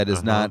we that is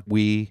Uh-huh. not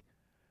we.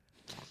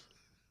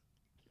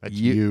 That's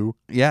You- you.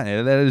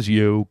 Yeah, that is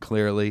you,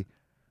 clearly.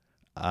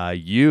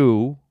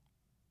 You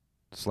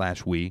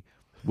 / we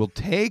will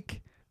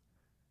take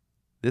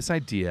this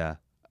idea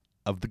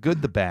of the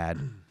good, the bad,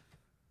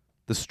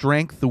 the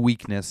strength, the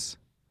weakness,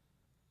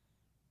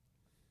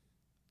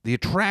 the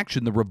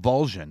attraction, the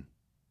revulsion.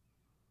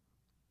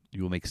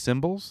 You will make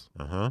symbols.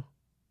 Uh-huh.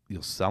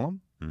 You'll sell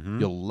them. Mm-hmm.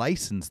 You'll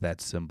license that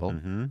symbol.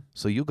 Mm-hmm.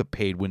 So you'll get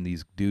paid when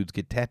these dudes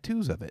get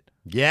tattoos of it.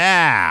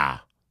 Yeah.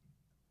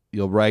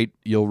 You'll write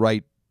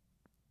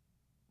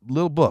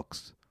little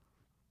books.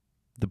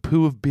 The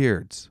poo of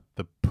beards.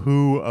 The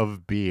poo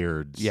of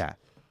beards. Yeah.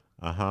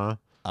 Uh-huh.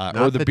 Or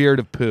Not the the- beard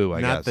of poo,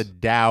 I Not guess. the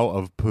Tao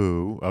of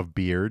poo of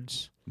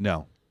beards.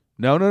 No.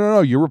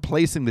 You're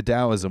replacing the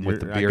Taoism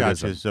with the I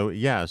gotcha.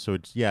 beardism. So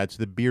it's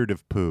the beard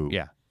of poo.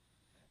 Yeah.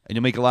 And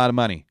you'll make a lot of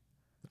money.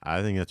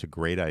 I think that's a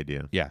great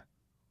idea. Yeah.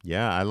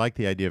 Yeah, I like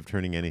the idea of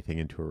turning anything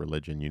into a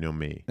religion. You know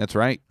me. That's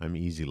right. I'm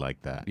easy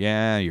like that.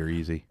 Yeah, you're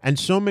easy. And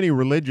so many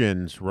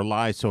religions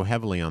rely so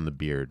heavily on the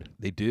beard.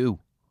 They do.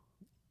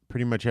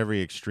 Pretty much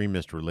every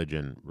extremist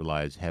religion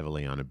relies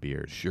heavily on a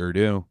beard. Sure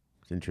do.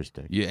 It's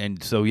interesting. Yeah,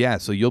 and so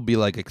you'll be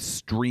like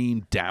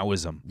extreme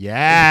Taoism.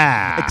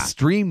 Yeah.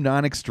 Extreme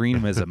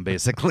non-extremism,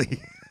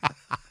 basically.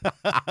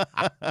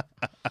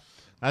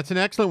 That's an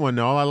excellent one,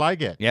 Noel. I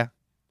like it. Yeah.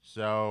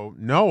 So,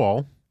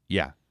 Noel,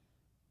 Yeah.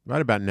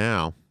 right about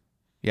now,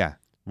 Yeah.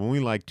 when we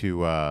like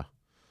to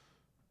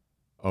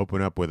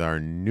open up with our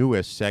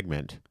newest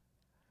segment.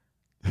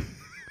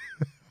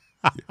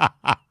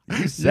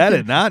 You said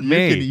it, not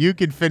me. You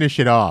can finish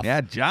it off.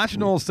 Yeah, Josh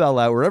and Noel Sell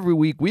Out, where every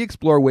week we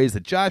explore ways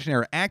that Josh and I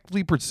are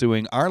actively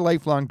pursuing our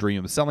lifelong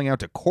dream of selling out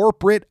to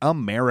corporate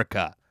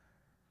America.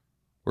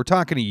 We're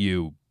talking to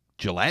you,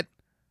 Gillette,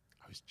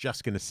 I was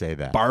just going to say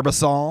that.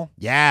 Barbasol.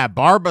 Yeah,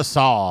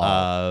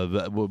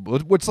 Barbasol.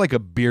 What's like a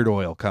beard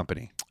oil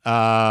company?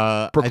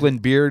 Brooklyn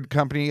Beard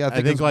Company, I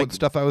think think is like- what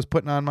stuff I was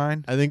putting on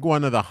mine. I think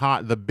one of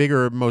the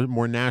bigger,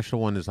 more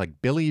national one is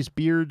like Billy's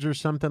Beards or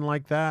something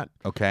like that.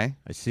 Okay.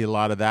 I see a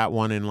lot of that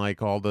one in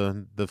like all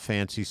the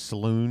fancy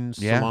salons.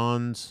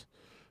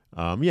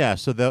 Yeah,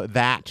 so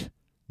that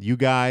you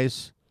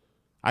guys,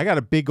 I got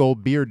a big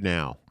old beard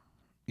now.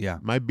 Yeah.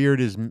 My beard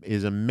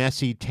is a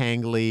messy,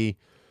 tangly,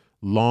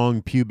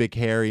 long pubic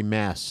hairy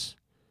mess.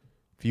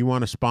 If you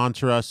want to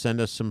sponsor us,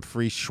 send us some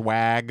free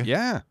swag.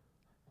 Yeah.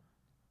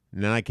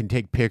 And then I can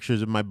take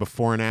pictures of my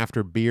before and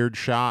after beard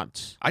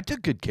shots. I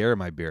took good care of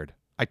my beard.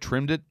 I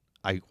trimmed it.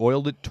 I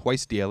oiled it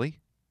twice daily.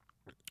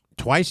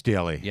 Twice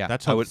daily. Yeah,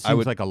 That's I how would- it I seems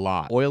would like a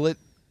lot. Oil it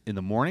in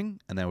the morning,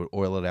 and then I would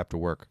oil it after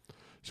work.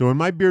 So when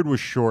my beard was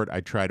short, I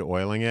tried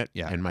oiling it,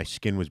 Yeah. and my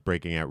skin was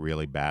breaking out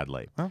really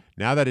badly. Oh.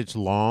 Now that it's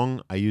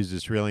long, I use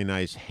this really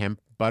nice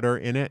hemp butter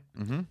in it.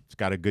 Mm-hmm. It's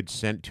got a good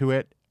scent to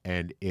it,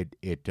 and it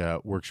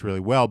works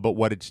really well. But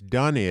what it's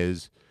done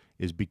is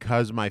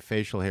because my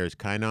facial hair is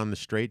kind of on the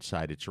straight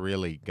side, it's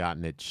really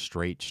gotten it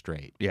straight.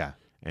 Yeah.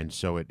 And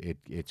so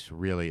it's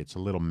a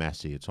little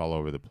messy. It's all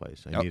over the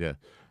place. I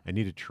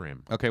need a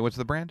trim. Okay, what's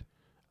the brand?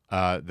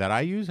 That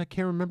I use, I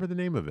can't remember the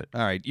name of it.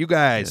 All right, you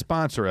guys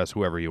sponsor us,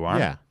 whoever you are.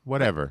 Yeah,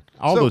 whatever.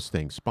 All So- those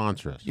things.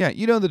 Sponsor us. Yeah,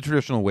 you know the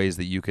traditional ways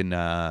that you can,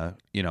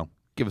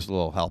 get give us a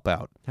little help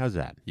out. How's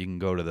that? You can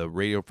go to the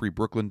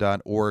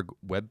radiofreebrooklyn.org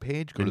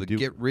webpage, go to the do-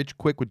 Get Rich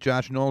Quick with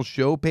Josh Knowles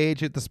show page,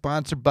 hit the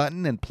sponsor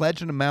button, and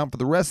pledge an amount for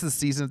the rest of the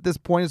season. At this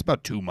point, it's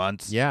about 2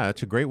 months. Yeah,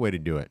 that's a great way to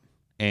do it.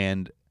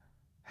 And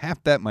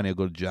half that money will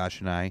go to Josh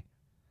and I.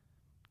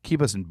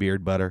 Keep us in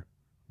beard butter.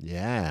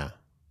 Yeah.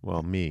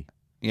 Well, me.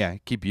 Yeah,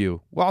 keep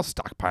you. Well, I'll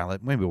stockpile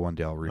it. Maybe one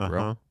day I'll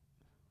regrow. Uh-huh.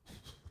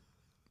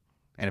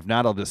 And if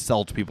not, I'll just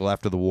sell it to people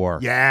after the war.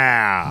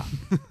 Yeah.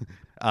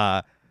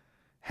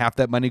 Half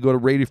that money go to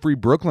Radio Free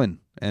Brooklyn.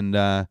 And,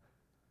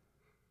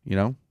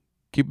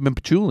 keep them in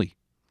patchouli.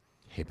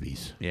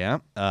 Hippies. Yeah.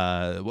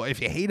 Well,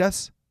 if you hate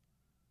us,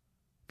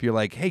 if you're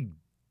like, hey,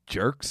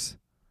 jerks,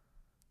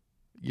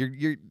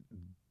 your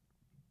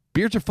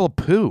beards are full of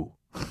poo.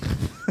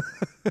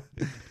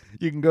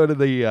 You can go to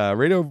the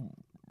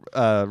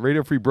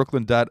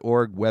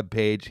radiofreebrooklyn.org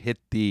webpage, hit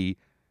the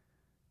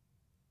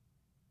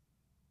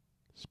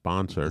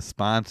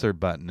Sponsor.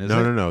 button.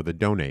 No. The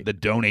donate. The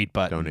donate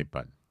button. donate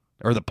button.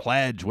 Or the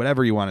pledge,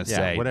 whatever you want to Yeah,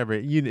 say. whatever.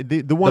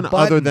 The one button.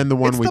 other than the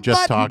one It's we the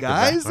just button, talked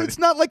guys. about. It's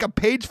not like a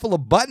page full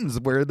of buttons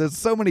where there's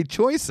so many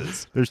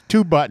choices. There's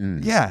 2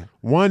 buttons. Yeah.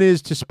 One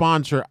is to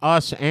sponsor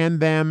us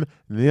and them,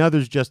 and the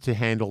other's just to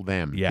handle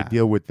them. Yeah. To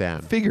deal with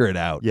them. Figure it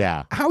out.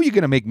 Yeah. How are you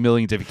going to make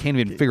millions if you can't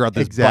even figure out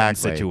this button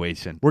Exactly.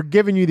 situation? We're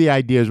giving you the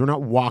ideas. We're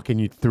not walking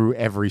you through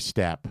every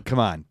step. Come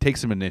on, take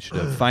some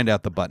initiative. Find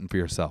out the button for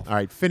yourself. All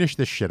right, finish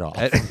this shit off.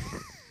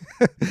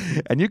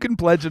 And you can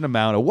pledge an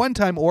amount, a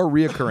one-time or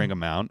reoccurring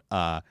amount.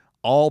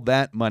 All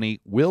that money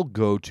will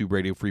go to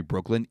Radio Free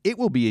Brooklyn. It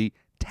will be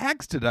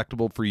tax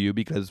deductible for you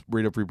because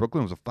Radio Free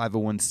Brooklyn was a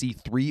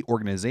 501c3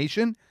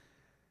 organization.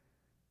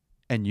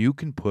 And you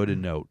can put a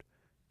note.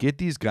 Get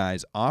these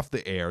guys off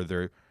the air.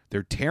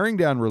 They're tearing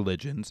down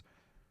religions.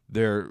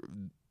 They're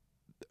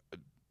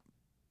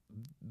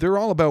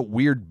all about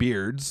weird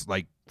beards,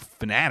 like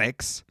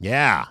fanatics.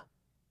 Yeah.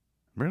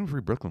 Radio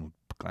Free Brooklyn would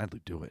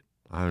gladly do it.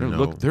 I don't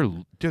know. They're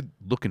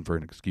looking for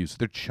an excuse.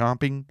 They're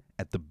chomping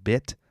at the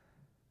bit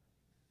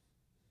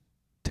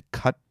to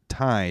cut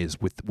ties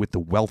with the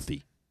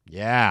wealthy.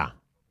 Yeah.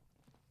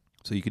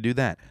 So you could do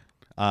that.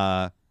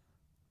 But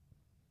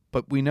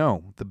we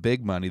know the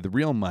big money, the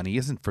real money,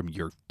 isn't from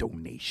your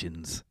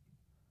donations,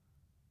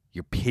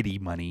 your pity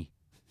money.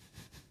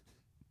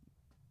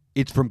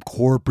 It's from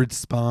corporate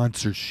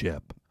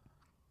sponsorship.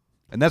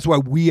 And that's why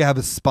we have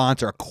a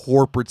sponsor, a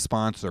corporate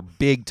sponsor,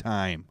 big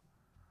time.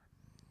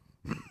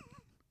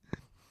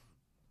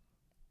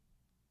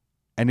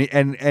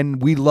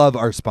 And we love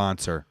our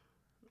sponsor.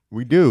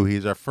 We do.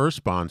 He's our first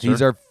sponsor.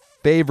 He's our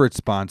favorite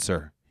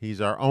sponsor.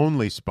 He's our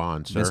only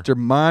sponsor. Mr.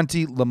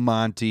 Monty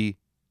Lamonti.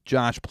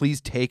 Josh,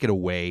 please take it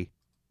away.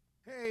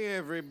 Hey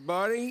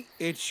everybody,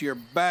 it's your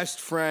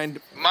best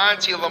friend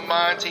Monty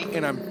Lamonti,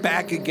 and I'm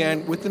back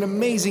again with an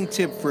amazing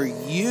tip for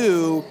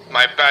you,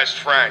 my best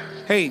friend.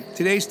 Hey,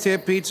 today's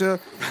tip pizza.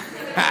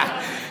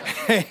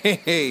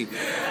 Hey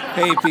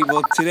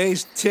people,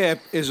 today's tip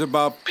is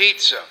about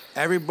pizza.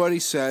 Everybody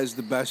says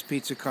the best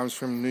pizza comes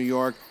from New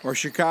York or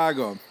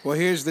Chicago. Well,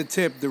 here's the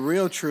tip. The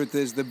real truth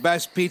is the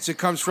best pizza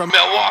comes from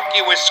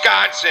Milwaukee,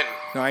 Wisconsin.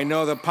 Now, I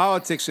know the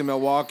politics in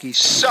Milwaukee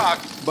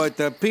suck, but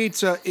the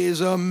pizza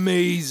is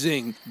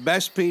amazing.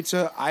 Best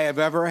pizza I have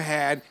ever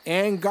had,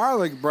 and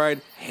garlic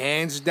bread,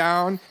 hands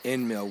down,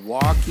 in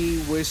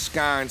Milwaukee,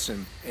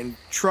 Wisconsin. And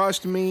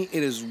trust me,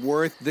 it is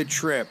worth the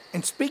trip.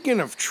 And speaking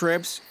of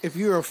trips, if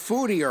you're a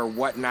foodie or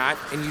whatnot,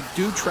 and you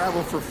do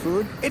travel for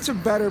food, it's a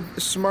better,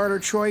 smarter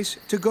choice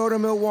to go to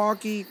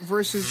Milwaukee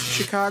versus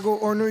Chicago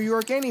or New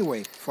York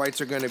anyway. Flights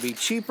are going to be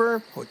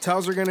cheaper,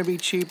 hotels are going to be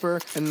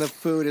cheaper, and the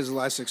food is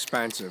less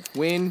expensive.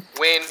 Win,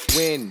 win,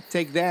 win.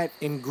 Take that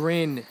and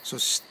grin. So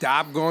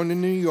stop going to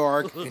New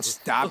York and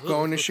stop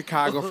going to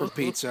Chicago for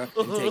pizza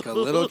and take a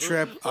little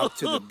trip up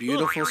to the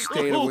beautiful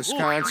state of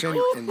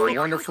Wisconsin and the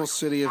wonderful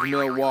city of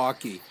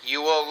Milwaukee.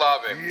 You will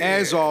love it.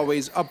 As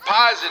always, a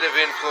positive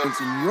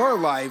influence in your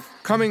life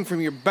coming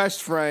from your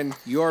best friend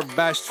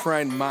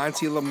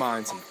Monty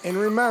Lamonti. And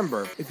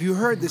remember, if you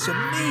heard this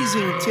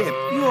amazing tip,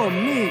 you owe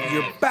me,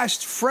 your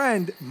best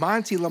friend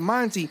Monty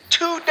Lamonti,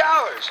 $2.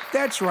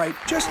 That's right,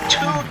 just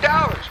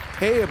 $2.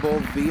 Payable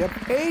via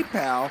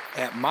PayPal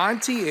at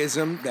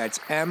Montyism, that's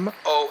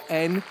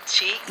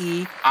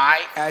MONTEISM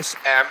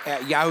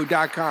at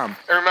yahoo.com.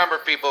 And remember,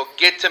 people,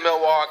 get to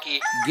Milwaukee,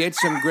 get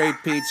some great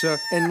pizza,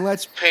 and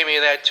let's pay me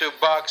that $2,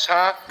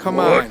 huh? Come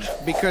on,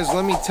 because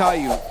let me tell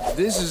you,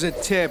 this is a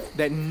tip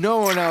that no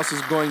one else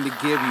is going to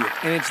give you,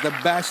 and it's the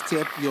best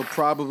tip you'll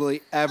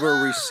probably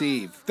ever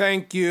receive.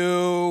 Thank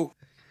you.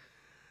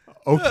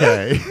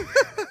 Okay.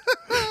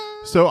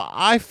 So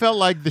I felt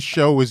like the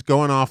show was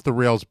going off the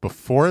rails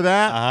before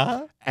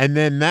that. And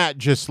then that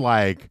just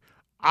like,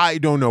 I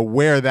don't know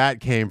where that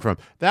came from.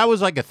 That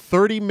was like a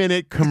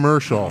 30-minute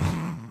commercial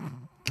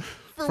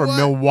for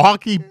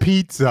Milwaukee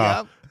Pizza.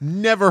 Yep.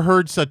 Never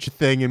heard such a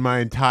thing in my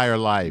entire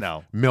life.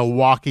 No.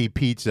 Milwaukee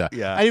Pizza.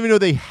 Yeah. I didn't even know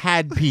they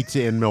had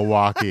pizza in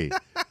Milwaukee.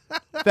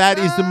 That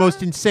is the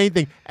most insane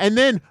thing. And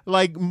then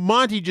like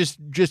Monty just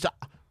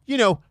you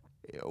know,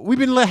 we've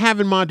been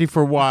having Monty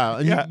for a while,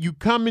 and you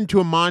come into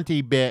a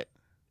Monty bit,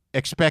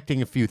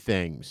 expecting a few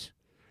things.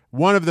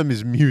 One of them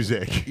is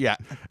music. Yeah.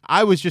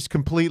 I was just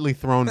completely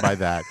thrown by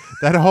that.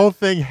 That whole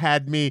thing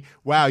had me,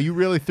 wow, you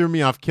really threw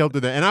me off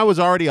kilter there. And I was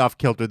already off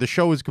kilter. The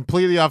show was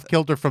completely off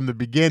kilter from the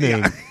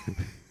beginning.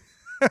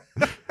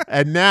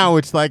 And now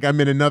it's like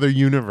I'm in another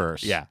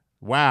universe. Yeah.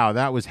 Wow,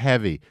 that was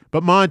heavy.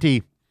 But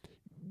Monty,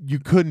 you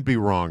couldn't be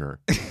wronger.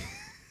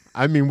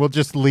 I mean, we'll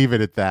just leave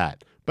it at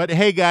that. But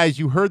hey, guys,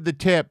 you heard the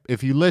tip.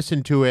 If you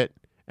listened to it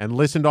and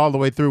listened all the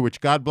way through, which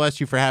God bless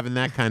you for having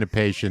that kind of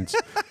patience,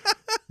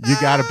 you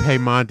got to pay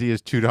Monty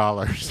his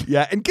 $2.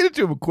 Yeah, and get it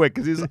to him quick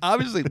because he's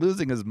obviously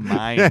losing his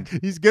mind.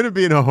 He's going to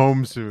be in a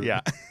home soon.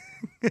 Yeah.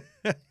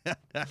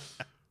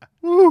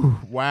 Woo,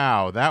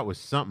 wow, that was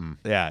something.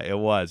 Yeah, it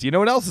was. You know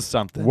what else is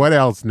something? What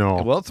else,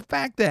 Noel? Well, it's the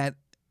fact that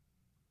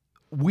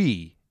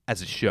we,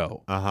 as a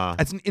show,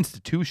 as an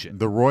institution,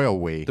 The royal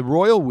we. the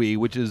royal we,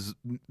 which is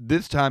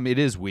this time it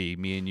is we,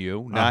 me and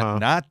you,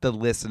 not the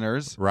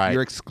listeners. Right.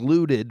 You're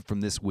excluded from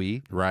this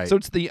we. Right. So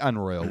it's the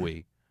unroyal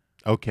we.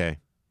 Okay.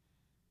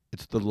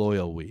 It's the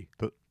loyal we.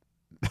 The-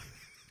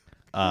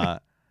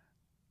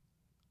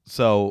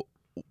 So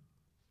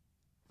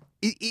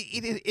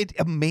it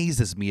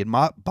amazes me. It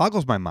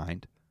boggles my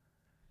mind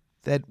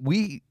that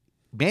we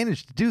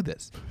managed to do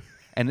this.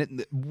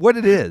 And what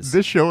it is,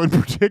 This show in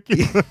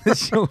particular.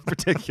 this show in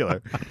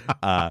particular,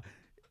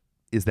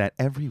 is that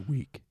every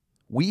week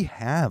we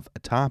have a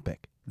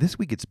topic. This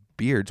week it's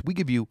beards. We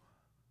give you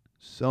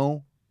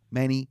so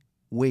many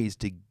ways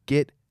to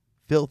get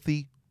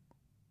filthy,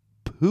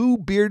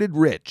 poo-bearded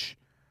rich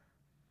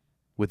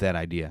with that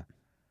idea.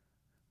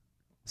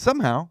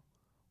 Somehow,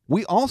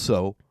 we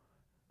also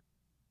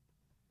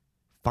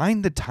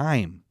find the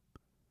time,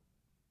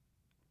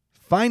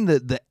 find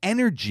the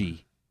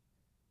energy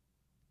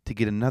to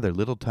get another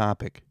little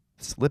topic,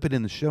 slip it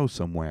in the show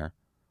somewhere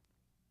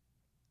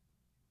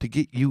to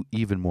get you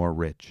even more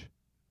rich.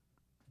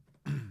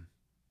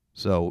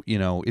 So,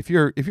 if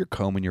you're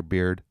combing your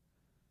beard,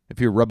 if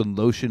you're rubbing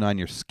lotion on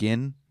your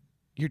skin,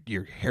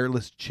 your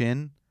hairless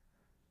chin,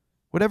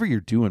 whatever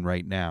you're doing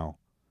right now,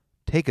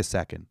 take a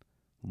second,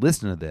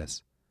 listen to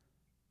this,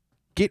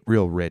 get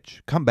real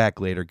rich, come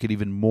back later, get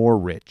even more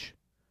rich.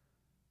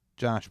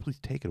 Josh, please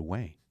take it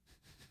away.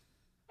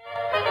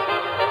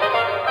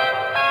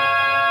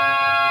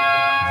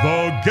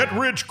 The Get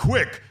Rich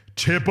Quick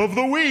Tip of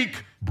the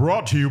Week,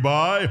 brought to you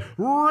by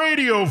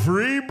Radio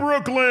Free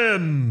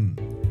Brooklyn.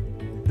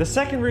 The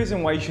second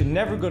reason why you should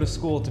never go to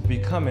school to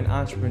become an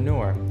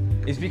entrepreneur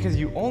is because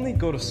you only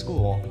go to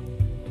school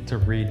to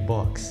read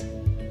books.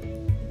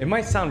 It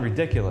might sound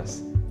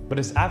ridiculous, but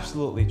it's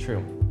absolutely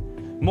true.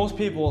 Most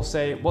people will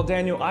say, well,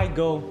 Daniel, I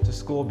go to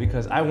school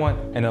because I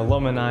want an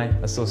alumni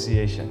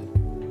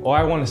association, or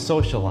I want to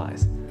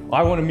socialize, or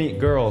I want to meet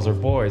girls or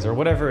boys or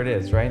whatever it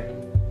is, right?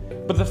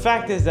 But the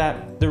fact is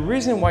that the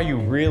reason why you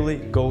really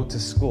go to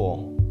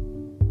school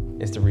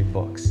is to read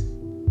books.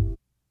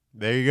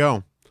 There you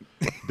go.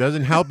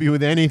 Doesn't help you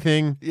with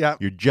anything. Yeah.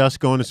 You're just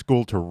going to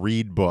school to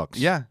read books.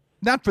 Yeah,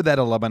 not for that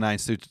alumni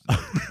organization.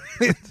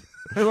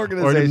 Or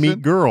to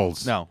meet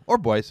girls. No, or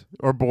boys.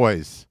 Or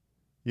boys.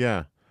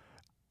 Yeah.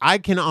 I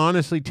can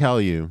honestly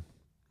tell you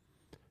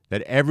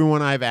that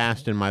everyone I've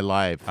asked in my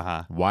life,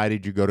 why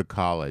did you go to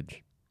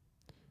college?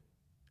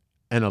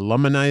 An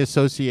alumni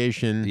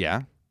association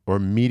Yeah. or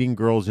meeting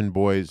girls and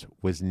boys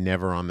was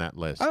never on that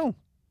list. Oh,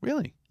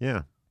 really?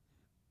 Yeah.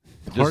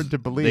 Hard to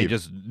believe. They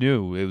just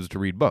knew it was to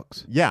read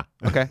books. Yeah.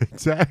 Okay.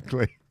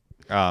 Exactly.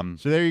 So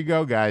there you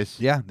go, guys.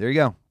 Yeah, there you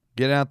go.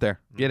 Get it out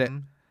there. Get it.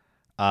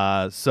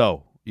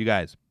 So, you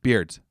guys,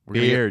 beards. We're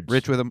gonna get Beards.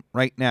 rich with them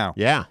right now.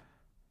 Yeah.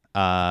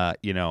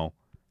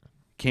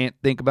 Can't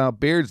think about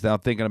beards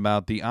without thinking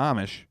about the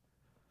Amish.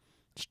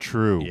 It's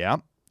true. Yeah.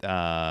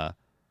 I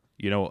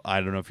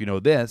don't know if you know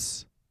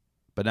this,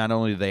 but not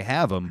only do they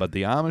have them, but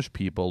the Amish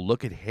people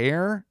look at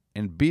hair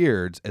and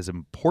beards as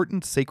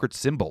important sacred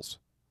symbols.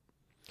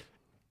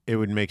 It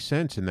would make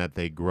sense in that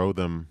they grow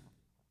them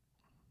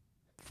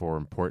for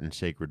important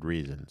sacred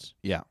reasons.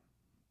 Yeah.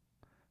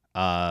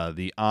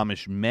 The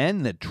Amish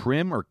men that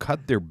trim or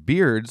cut their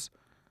beards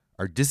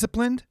are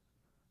disciplined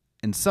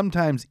and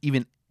sometimes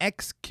even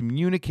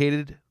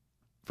excommunicated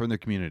from their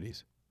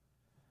communities.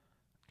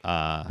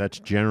 That's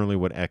generally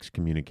what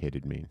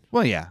excommunicated means.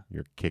 Well, yeah.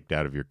 You're kicked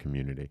out of your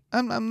community.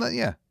 I'm not,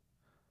 yeah.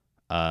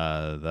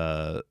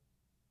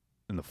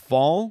 In the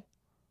fall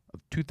of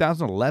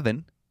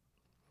 2011,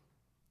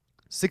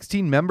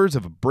 16 members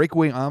of a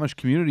breakaway Amish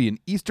community in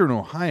eastern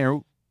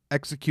Ohio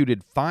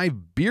executed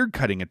 5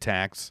 beard-cutting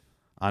attacks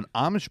on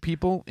Amish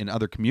people in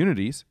other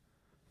communities.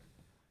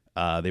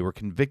 They were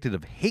convicted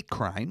of hate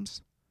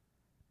crimes.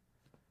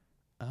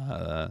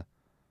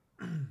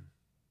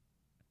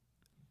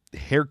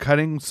 Hair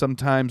cutting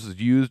sometimes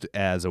is used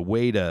as a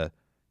way to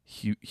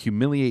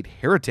humiliate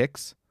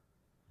heretics.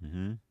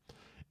 Mm-hmm.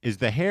 Is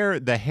the hair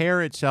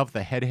itself,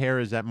 the head hair,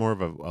 is that more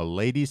of a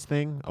lady's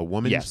thing, a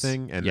woman's Yes.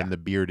 thing, and Yeah. then the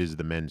beard is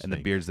the men's And thing?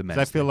 the beard's the 'Cause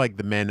men's I feel thing. like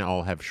the men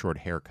all have short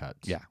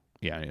haircuts. Yeah,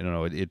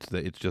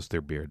 it's just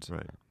their beards.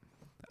 Right.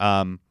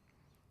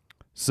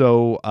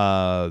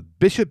 So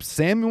Bishop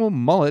Samuel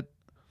Mullet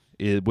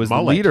was the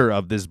Mullet. leader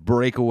of this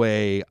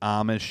breakaway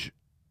Amish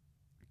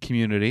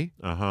community.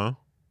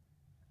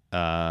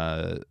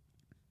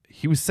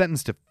 He was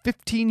sentenced to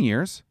 15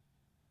 years.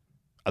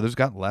 Others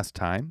got less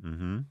time.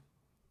 Mm-hmm.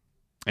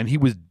 And he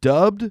was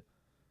dubbed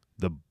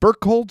the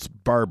Burkholz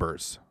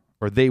Barbers,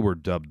 or they were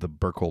dubbed the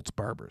Burkholz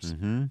Barbers.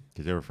 Mm-hmm.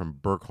 Because they were from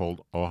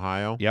Burkhold,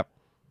 Ohio. Yep.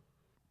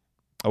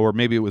 Or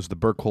maybe it was the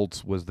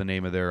Burkholz was the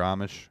name of their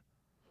Amish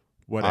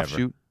Whatever.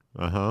 offshoot.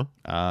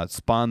 Uh-huh.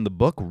 Spawned the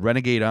book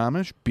Renegade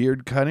Amish,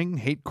 Beard Cutting,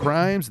 Hate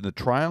Crimes, and the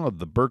Trial of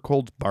the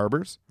Burkholz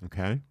Barbers.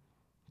 Okay.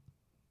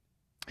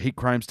 Hate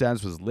crime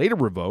status was later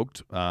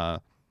revoked.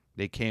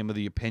 They came to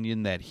the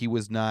opinion that he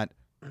was not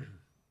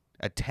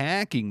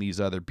attacking these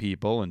other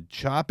people and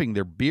chopping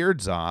their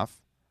beards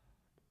off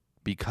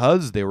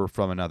because they were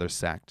from another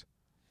sect.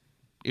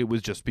 It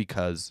was just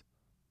because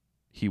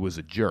he was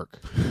a jerk.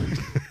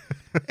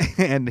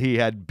 And he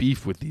had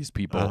beef with these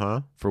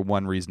people for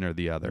one reason or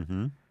the other.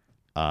 Mm-hmm.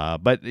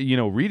 But,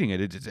 reading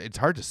it, it's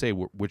hard to say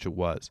which it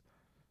was.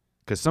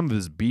 Because some of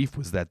his beef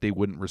was that they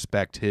wouldn't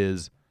respect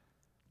his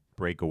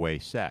breakaway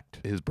sect.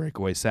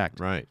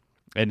 Right.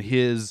 And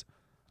his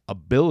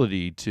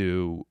ability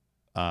to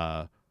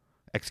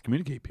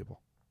excommunicate people.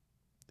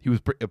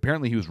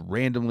 Apparently he was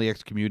randomly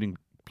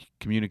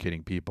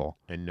excommunicating people.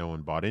 And no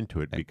one bought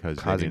into it because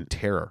causing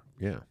terror.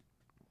 Yeah.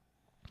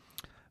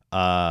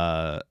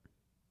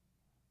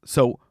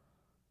 So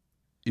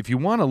if you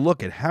want to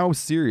look at how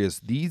serious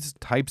these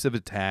types of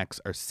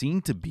attacks are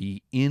seen to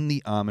be in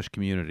the Amish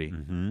community,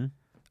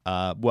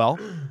 well,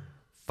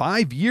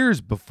 5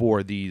 years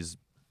before these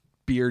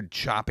beard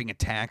chopping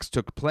attacks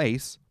took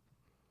place,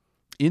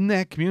 in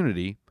that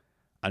community,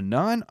 a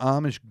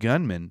non-Amish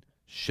gunman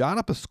shot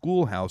up a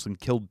schoolhouse and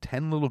killed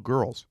 10 little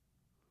girls.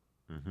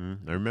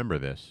 Mm-hmm. I remember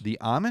this. The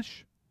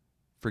Amish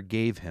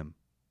forgave him.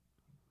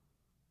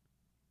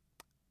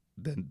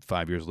 Then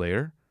 5 years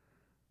later,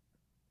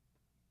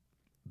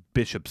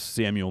 Bishop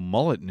Samuel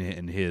Mullet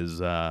and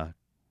his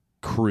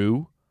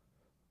crew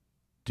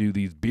do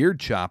these beard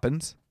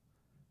choppings.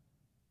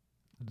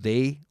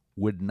 They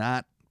would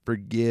not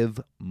forgive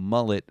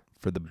Mullet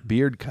for the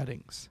beard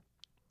cuttings.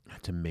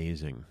 That's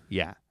amazing.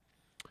 Yeah.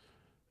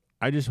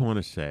 I just want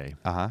to say,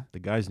 the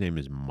guy's name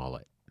is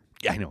Mullet.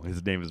 Yeah, I know.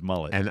 His name is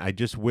Mullet. And I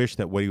just wish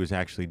that what he was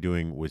actually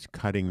doing was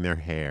cutting their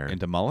hair.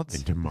 Into mullets?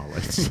 Into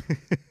mullets.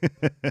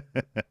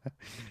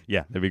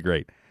 Yeah, that'd be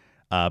great.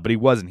 But he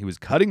wasn't. He was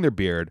cutting their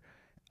beard.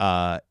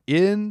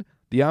 In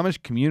the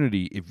Amish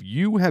community, if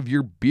you have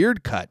your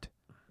beard cut,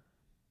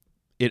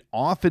 it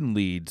often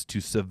leads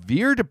to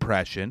severe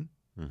depression,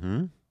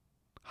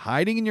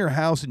 hiding in your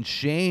house in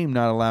shame,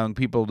 not allowing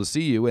people to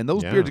see you. And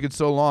those beards get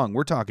so long,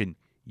 we're talking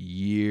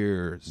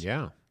years.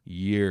 Yeah.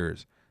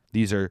 Years.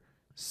 These are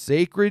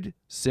sacred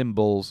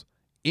symbols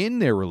in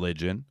their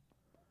religion.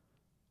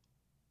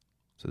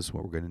 So this is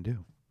what we're going to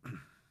do.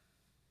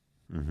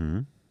 Mm-hmm.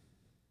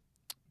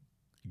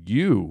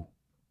 You,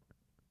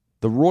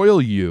 the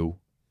royal you,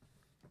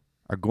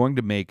 are going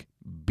to make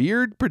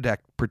beard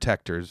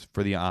protectors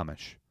for the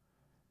Amish.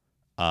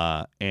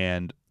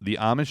 And the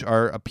Amish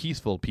are a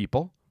peaceful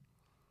people.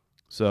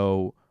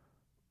 So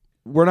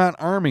we're not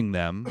arming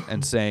them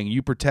and saying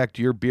you protect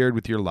your beard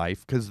with your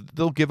life, because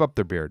they'll give up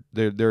their beard.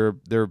 They're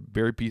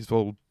very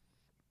peaceful,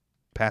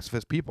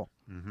 pacifist people.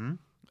 Mm-hmm.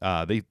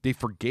 They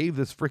forgave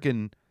this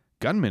freaking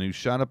gunman who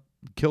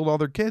killed all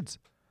their kids.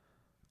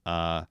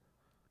 They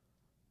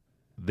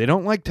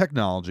don't like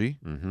technology.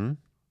 Mm-hmm.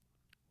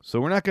 So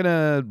we're not going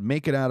to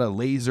make it out of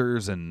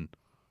lasers and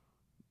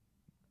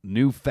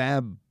new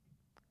fab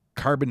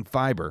carbon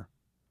fiber.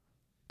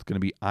 It's going to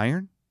be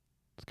iron.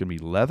 It's going to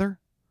be leather.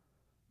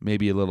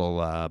 Maybe a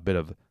little bit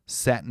of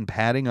satin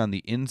padding on the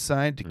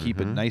inside to keep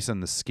it nice on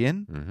the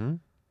skin.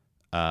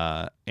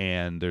 Mm-hmm.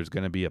 And there's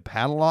going to be a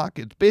padlock.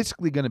 It's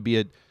basically going to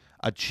be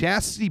a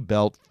chastity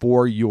belt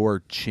for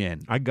your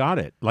chin. I got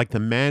it. Like the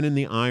man in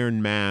the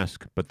iron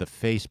mask, but the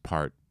face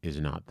part is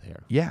not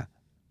there. Yeah,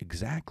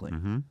 exactly.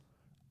 Mm-hmm.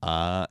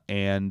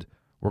 And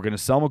we're going to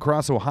sell them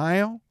across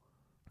Ohio.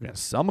 We're going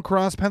to sell them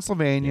across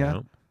Pennsylvania.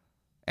 Yeah.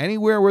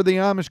 Anywhere where the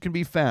Amish can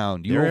be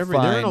found, They're in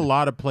a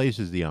lot of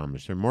places, the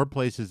Amish. There are more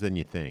places than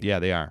you think. Yeah,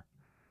 they are.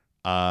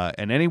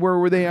 And anywhere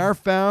where they are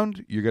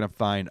found, you're going to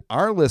find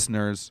our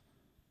listeners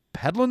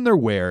peddling their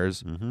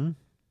wares,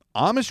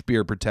 Amish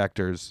beer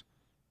protectors,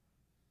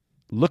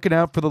 looking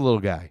out for the little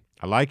guy.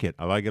 I like it.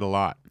 I like it a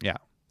lot. Yeah.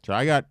 So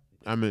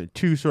I'm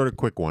two sort of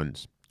quick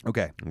ones.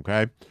 Okay.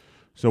 Okay.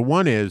 So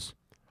one is,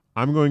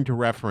 I'm going to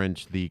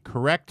reference the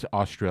correct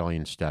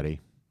Australian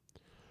study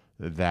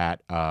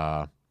that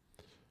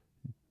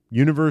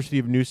University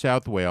of New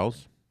South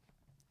Wales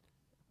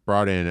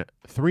brought in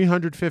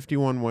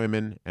 351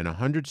 women and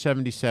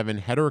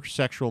 177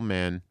 heterosexual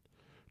men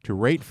to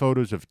rate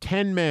photos of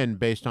 10 men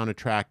based on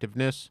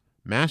attractiveness,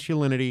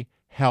 masculinity,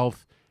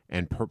 health,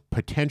 and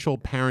potential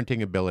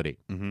parenting ability.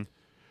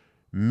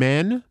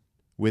 Men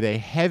with a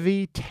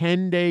heavy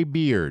 10-day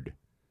beard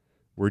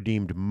were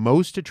deemed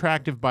most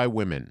attractive by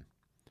women.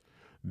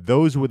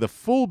 Those with a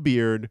full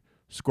beard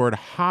scored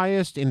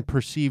highest in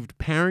perceived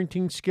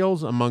parenting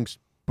skills amongst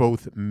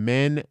both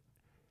men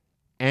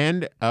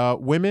and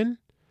women,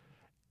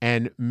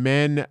 and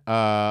men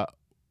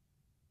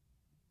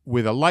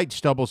with a light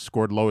stubble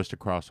scored lowest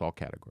across all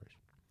categories.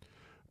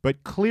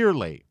 But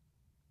clearly,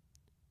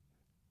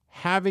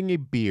 having a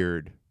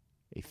beard,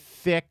 a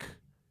thick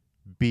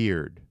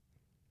beard,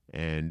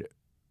 and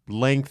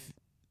length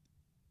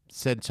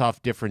sends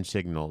off different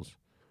signals,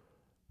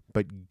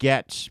 but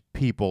gets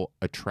people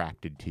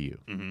attracted to you.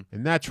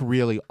 And that's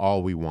really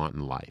all we want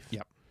in life.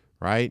 Yep.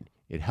 Right?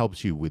 It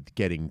helps you with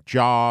getting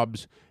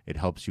jobs. It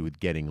helps you with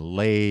getting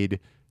laid.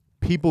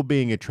 People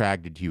being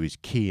attracted to you is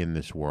key in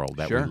this world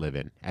that we live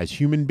in as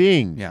human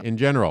beings in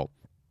general.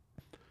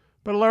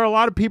 But there are a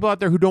lot of people out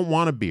there who don't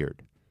want a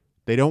beard.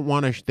 They don't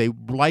want to, they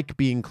like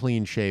being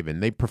clean shaven.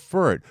 They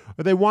prefer it,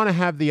 or they want to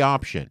have the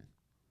option,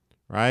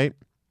 right?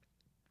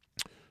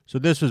 So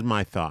this was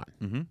my thought.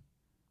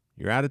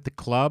 You're out at the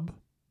club,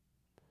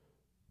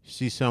 you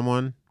see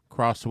someone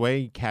cross the way,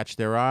 you catch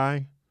their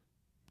eye,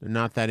 they're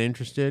not that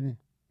interested,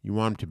 you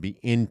want them to be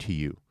into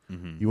you.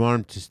 You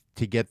want them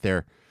to get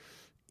their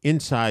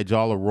insides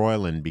all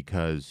a-roiling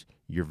because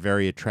you're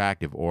very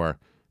attractive, or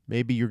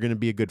maybe you're going to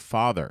be a good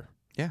father.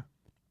 Yeah.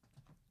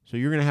 So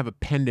you're going to have a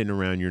pendant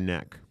around your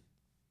neck.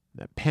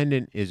 That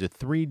pendant is a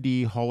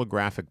 3D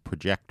holographic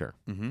projector,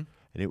 and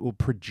it will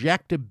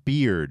project a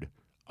beard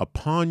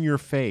upon your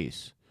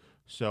face.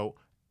 So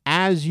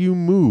as you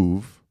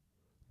move,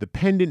 the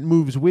pendant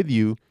moves with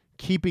you,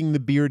 keeping the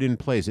beard in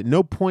place. At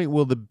no point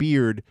will the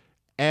beard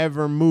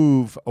ever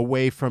move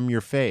away from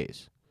your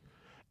face.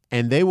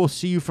 And they will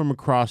see you from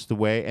across the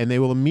way, and they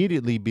will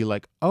immediately be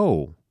like,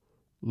 oh,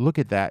 look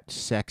at that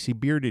sexy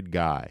bearded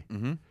guy.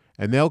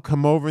 And they'll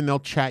come over and they'll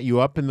chat you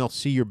up, and they'll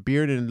see your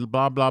beard and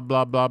blah, blah,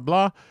 blah, blah,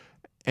 blah.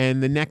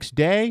 And the next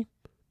day,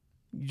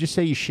 you just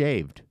say you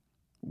shaved,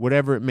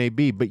 whatever it may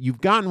be. But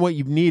you've gotten what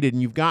you've needed,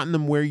 and you've gotten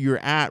them where you're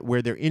at,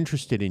 where they're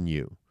interested in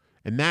you.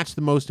 And that's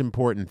the most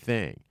important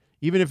thing,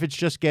 even if it's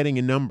just getting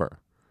a number.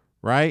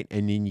 Right?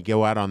 And then you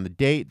go out on the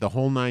date, the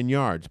whole 9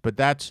 yards. But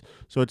that's,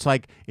 so it's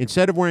like,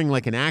 instead of wearing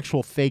like an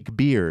actual fake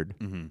beard,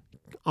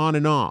 on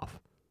and off,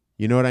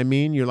 you know what I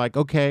mean? You're like,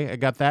 okay, I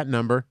got that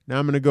number. Now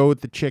I'm going to go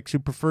with the chicks who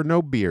prefer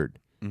no beard.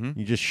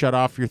 You just shut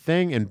off your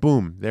thing and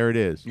boom, there it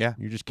is. Yeah.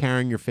 You're just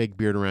carrying your fake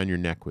beard around your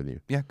neck with you.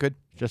 Yeah, good.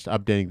 Just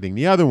updating thing.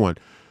 The other one.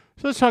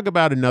 So let's talk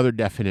about another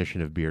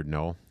definition of beard,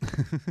 Noel.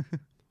 And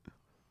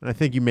I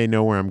think you may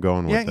know where I'm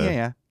going with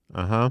this.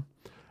 Yeah.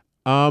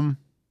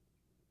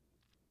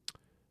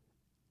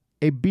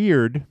 A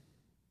beard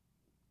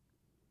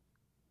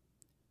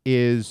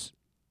is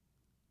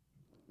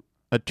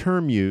a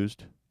term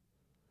used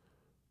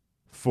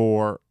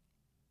for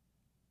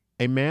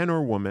a man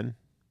or woman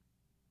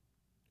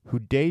who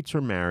dates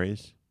or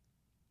marries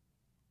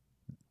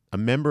a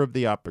member of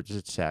the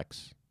opposite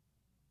sex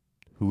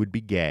who would be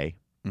gay,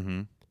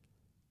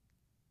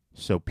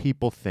 so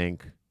people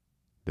think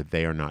that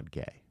they are not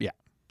gay. Yeah.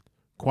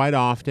 Quite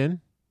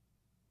often,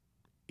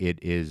 it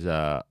is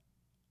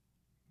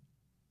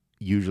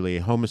usually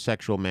a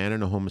homosexual man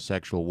and a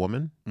homosexual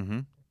woman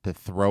to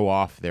throw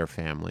off their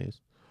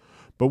families.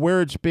 But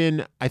where it's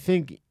been, I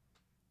think,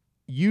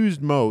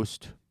 used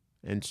most,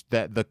 and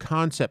that the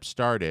concept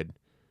started,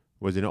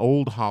 was in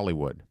old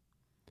Hollywood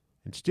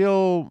and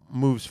still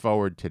moves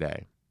forward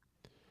today.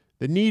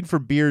 The need for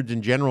beards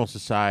in general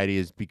society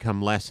has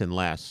become less and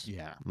less.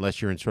 Yeah. Unless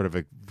you're in sort of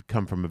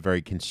come from a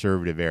very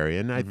conservative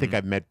area. And I think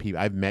I've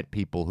met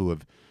people who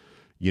have,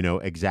 you know,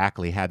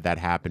 exactly had that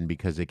happen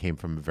because they came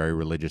from a very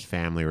religious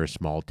family or a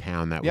small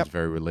town that was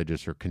very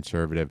religious or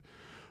conservative.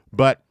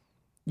 But,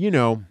 you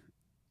know,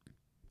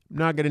 I'm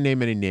not going to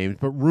name any names,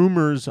 but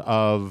rumors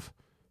of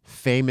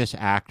famous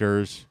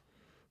actors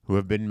who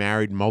have been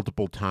married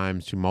multiple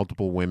times to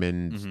multiple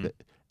women,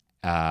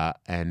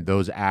 and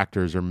those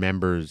actors are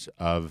members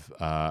of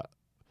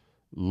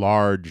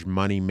large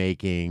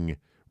money-making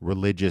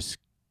religious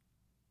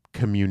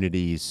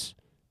communities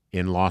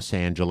in Los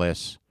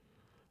Angeles,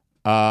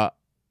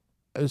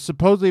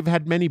 supposedly have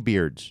had many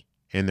beards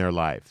in their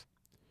life.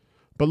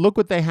 But look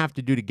what they have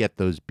to do to get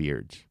those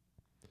beards.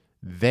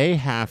 They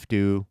have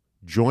to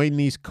join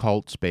these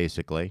cults,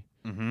 basically,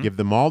 give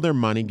them all their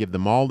money, give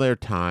them all their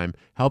time,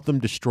 help them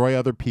destroy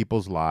other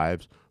people's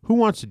lives. Who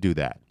wants to do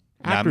that?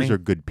 Actors are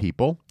good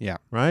people. Yeah.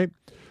 Right?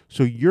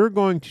 So you're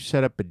going to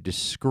set up a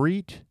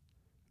discreet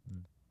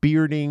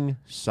bearding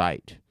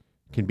site.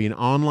 It can be an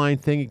online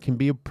thing. It can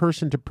be a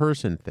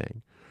person-to-person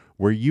thing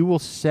where you will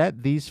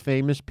set these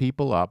famous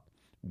people up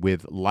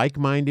with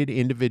like-minded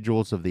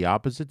individuals of the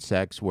opposite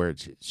sex where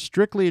it's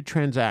strictly a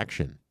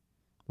transaction,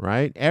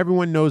 right?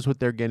 Everyone knows what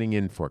they're getting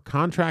in for.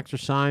 Contracts are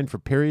signed for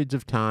periods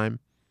of time.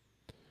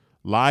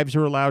 Lives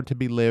are allowed to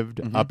be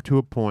lived up to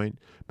a point,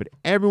 but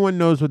everyone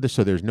knows what this,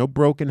 so there's no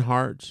broken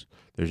hearts.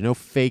 There's no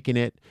faking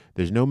it.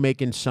 There's no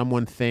making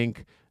someone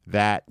think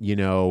that, you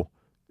know,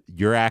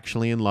 you're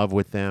actually in love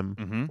with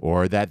them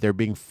or that they're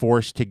being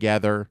forced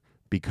together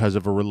because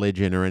of a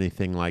religion or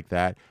anything like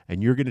that.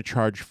 And you're going to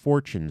charge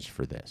fortunes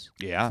for this.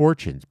 Yeah.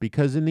 Fortunes,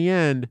 because in the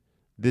end,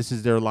 this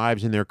is their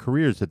lives and their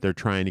careers that they're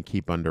trying to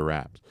keep under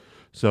wraps.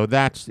 So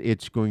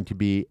it's going to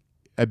be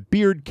a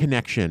beard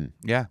connection.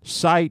 Yeah.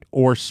 Site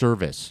or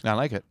service. I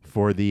like it.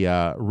 For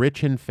the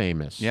rich and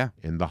famous. Yeah.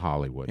 In the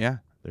Hollywood. Yeah.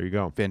 There you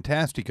go.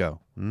 Fantastico.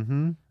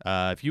 Mm-hmm.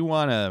 If you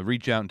want to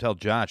reach out and tell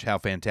Josh how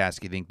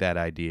fantastic you think that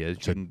idea is,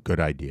 It's a good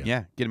idea.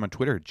 Yeah, get him on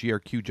Twitter,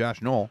 GRQ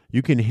Josh Knoll.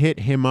 You can hit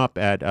him up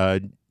at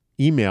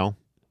email,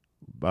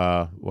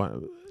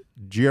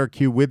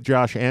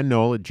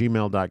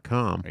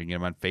 grqwithjoshandnoel@gmail.com. Or you can get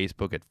him on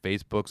Facebook at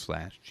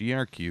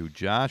Facebook/GRQ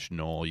Josh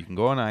Knoll. You can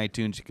go on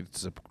iTunes. You can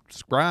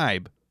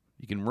subscribe.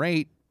 You can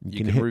rate.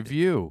 You can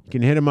review. You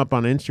can hit him up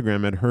on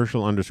Instagram at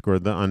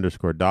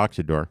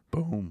Herschel_the_Doxador.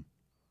 Boom.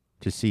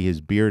 To see his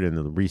beard in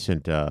the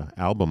recent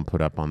album put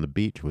up on the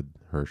beach with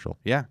Herschel.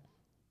 Yeah. You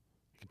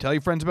can tell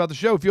your friends about the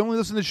show. If you only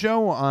listen to the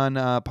show on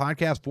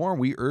podcast form,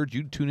 we urge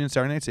you to tune in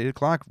Saturday nights at 8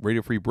 o'clock,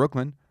 Radio Free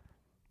Brooklyn.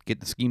 Get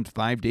the schemes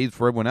 5 days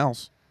before everyone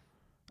else.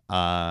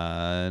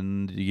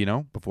 And,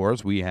 before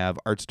us, we have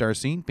Art Star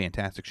Scene,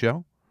 fantastic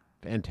show.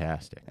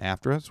 Fantastic.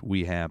 After us,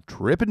 we have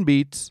Trippin'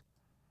 Beats.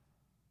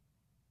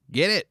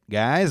 Get it,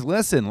 guys.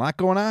 Listen, a lot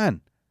going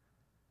on.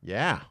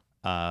 Yeah.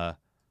 By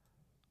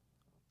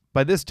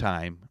this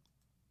time,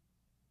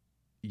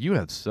 you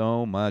have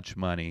so much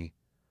money,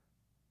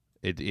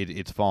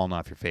 it's falling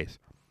off your face.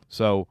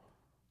 So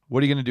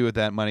what are you going to do with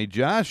that money?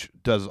 Josh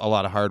does a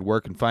lot of hard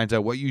work and finds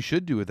out what you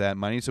should do with that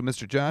money. So,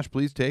 Mr. Josh,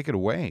 please take it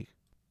away.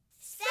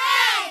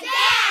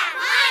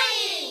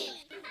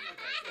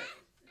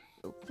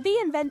 The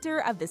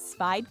inventor of the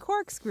Spide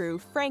corkscrew,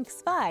 Frank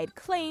Spide,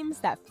 claims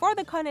that for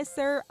the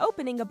connoisseur,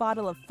 opening a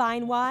bottle of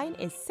fine wine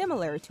is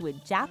similar to a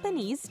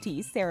Japanese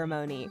tea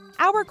ceremony.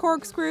 Our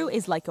corkscrew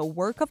is like a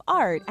work of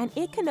art, and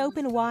it can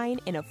open wine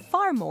in a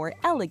far more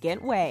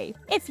elegant way.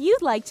 If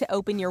you'd like to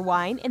open your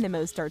wine in the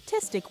most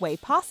artistic way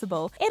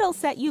possible, it'll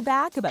set you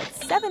back about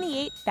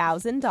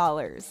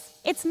 $78,000.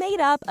 It's made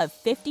up of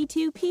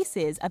 52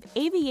 pieces of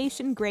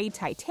aviation-grade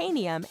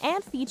titanium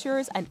and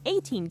features an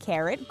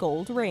 18-karat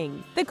gold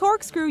ring. The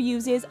corkscrew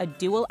uses a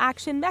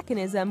dual-action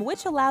mechanism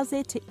which allows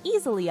it to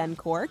easily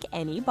uncork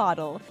any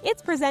bottle.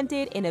 It's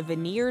presented in a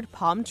veneered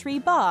palm tree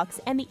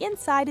box, and the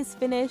inside is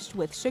finished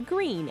with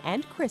shagreen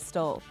and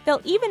crystal.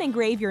 They'll even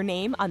engrave your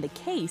name on the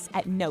case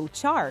at no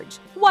charge.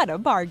 What a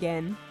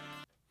bargain!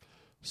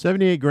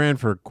 $78,000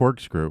 for a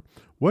corkscrew.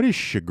 What is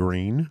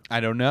shagreen?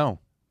 I don't know.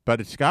 But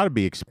it's got to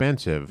be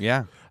expensive.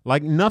 Yeah.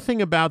 Like,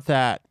 nothing about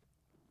that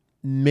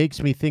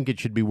makes me think it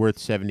should be worth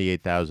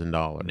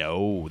 $78,000.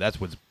 No, that's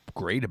what's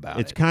great about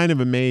it. It's kind of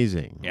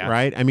amazing, Yeah.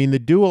 right? I mean, the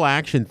dual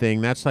action thing,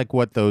 that's like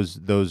what those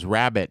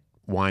rabbit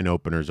wine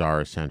openers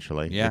are,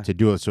 essentially. Yeah. It's a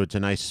dual, so it's a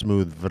nice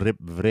smooth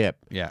vrip.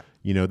 Yeah.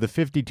 The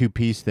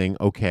 52-piece thing,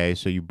 okay,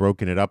 so you've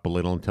broken it up a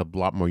little until a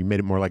lot more. You made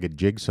it more like a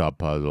jigsaw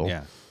puzzle.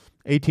 Yeah.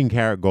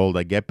 18-karat gold,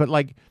 I get, but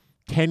like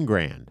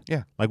 $10,000.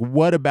 Yeah. Like,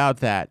 what about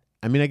that?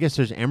 I mean, I guess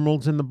there's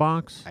emeralds in the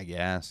box. I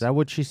guess. Is that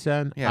what she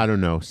said? Yeah. I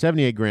don't know.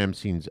 $78,000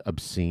 seems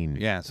obscene.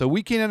 Yeah, so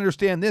we can't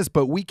understand this,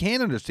 but we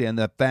can understand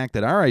the fact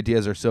that our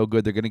ideas are so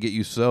good, they're going to get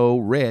you so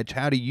rich.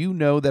 How do you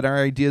know that our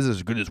ideas are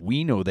as good as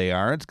we know they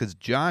are? It's because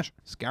Josh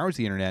scours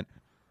the internet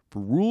for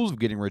rules of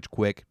getting rich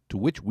quick, to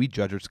which we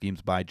judge our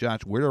schemes by.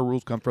 Josh, where do our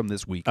rules come from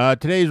this week?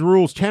 Today's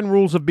rules, 10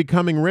 rules of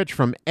becoming rich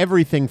from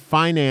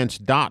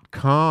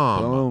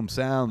everythingfinance.com. Boom,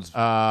 sounds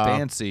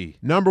fancy.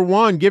 Number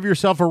 1, give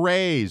yourself a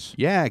raise.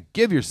 Yeah,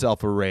 give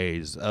yourself a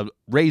raise. A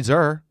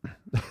raiser.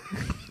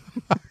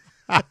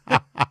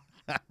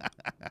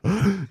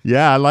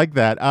 Yeah, I like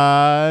that.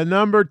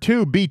 Number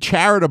 2, be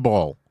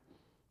charitable.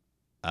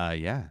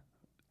 Yeah.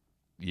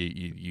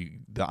 You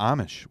the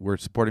Amish. We're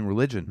supporting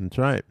religion. That's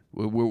right.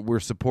 We're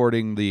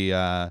supporting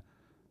the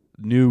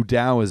new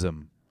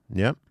Taoism.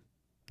 Yep.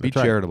 Be That's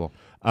right. charitable.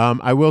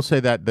 I will say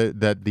that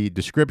the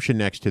description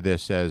next to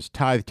this says,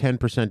 tithe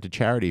 10% to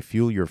charity,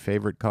 fuel your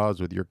favorite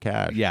cause with your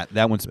cash. Yeah,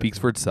 that one speaks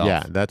for itself.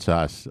 Yeah, that's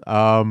us.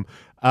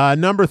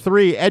 Number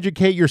 3,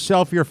 educate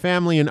yourself, your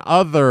family, and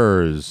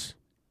others.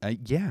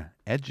 Yeah,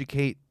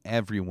 educate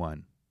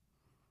everyone.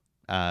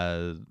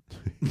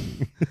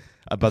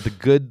 About the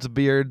goods of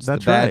beards,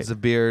 That's the bads right.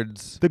 of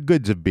beards, The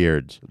goods of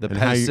beards. the And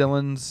how you-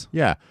 penicillins.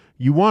 Yeah.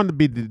 You want to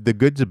be the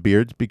goods of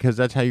beards because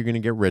that's how you're going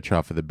to get rich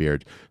off of the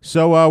beards.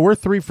 So we're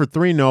 3 for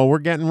 3, Noel. We're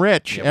getting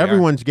rich. Yeah, we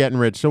Everyone's getting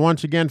rich. So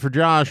once again, for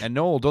Josh. And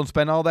Noel, don't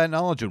spend all that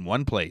knowledge in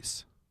one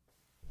place.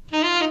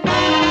 Laying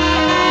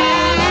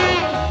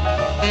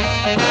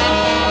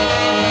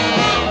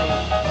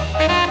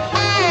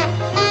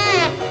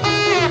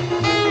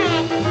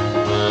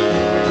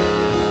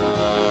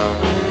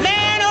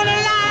on the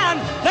line,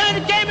 playing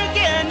the game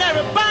again.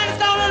 Everybody's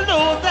gonna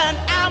lose, and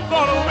I'm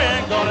gonna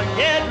win. Gonna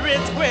get rich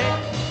quick.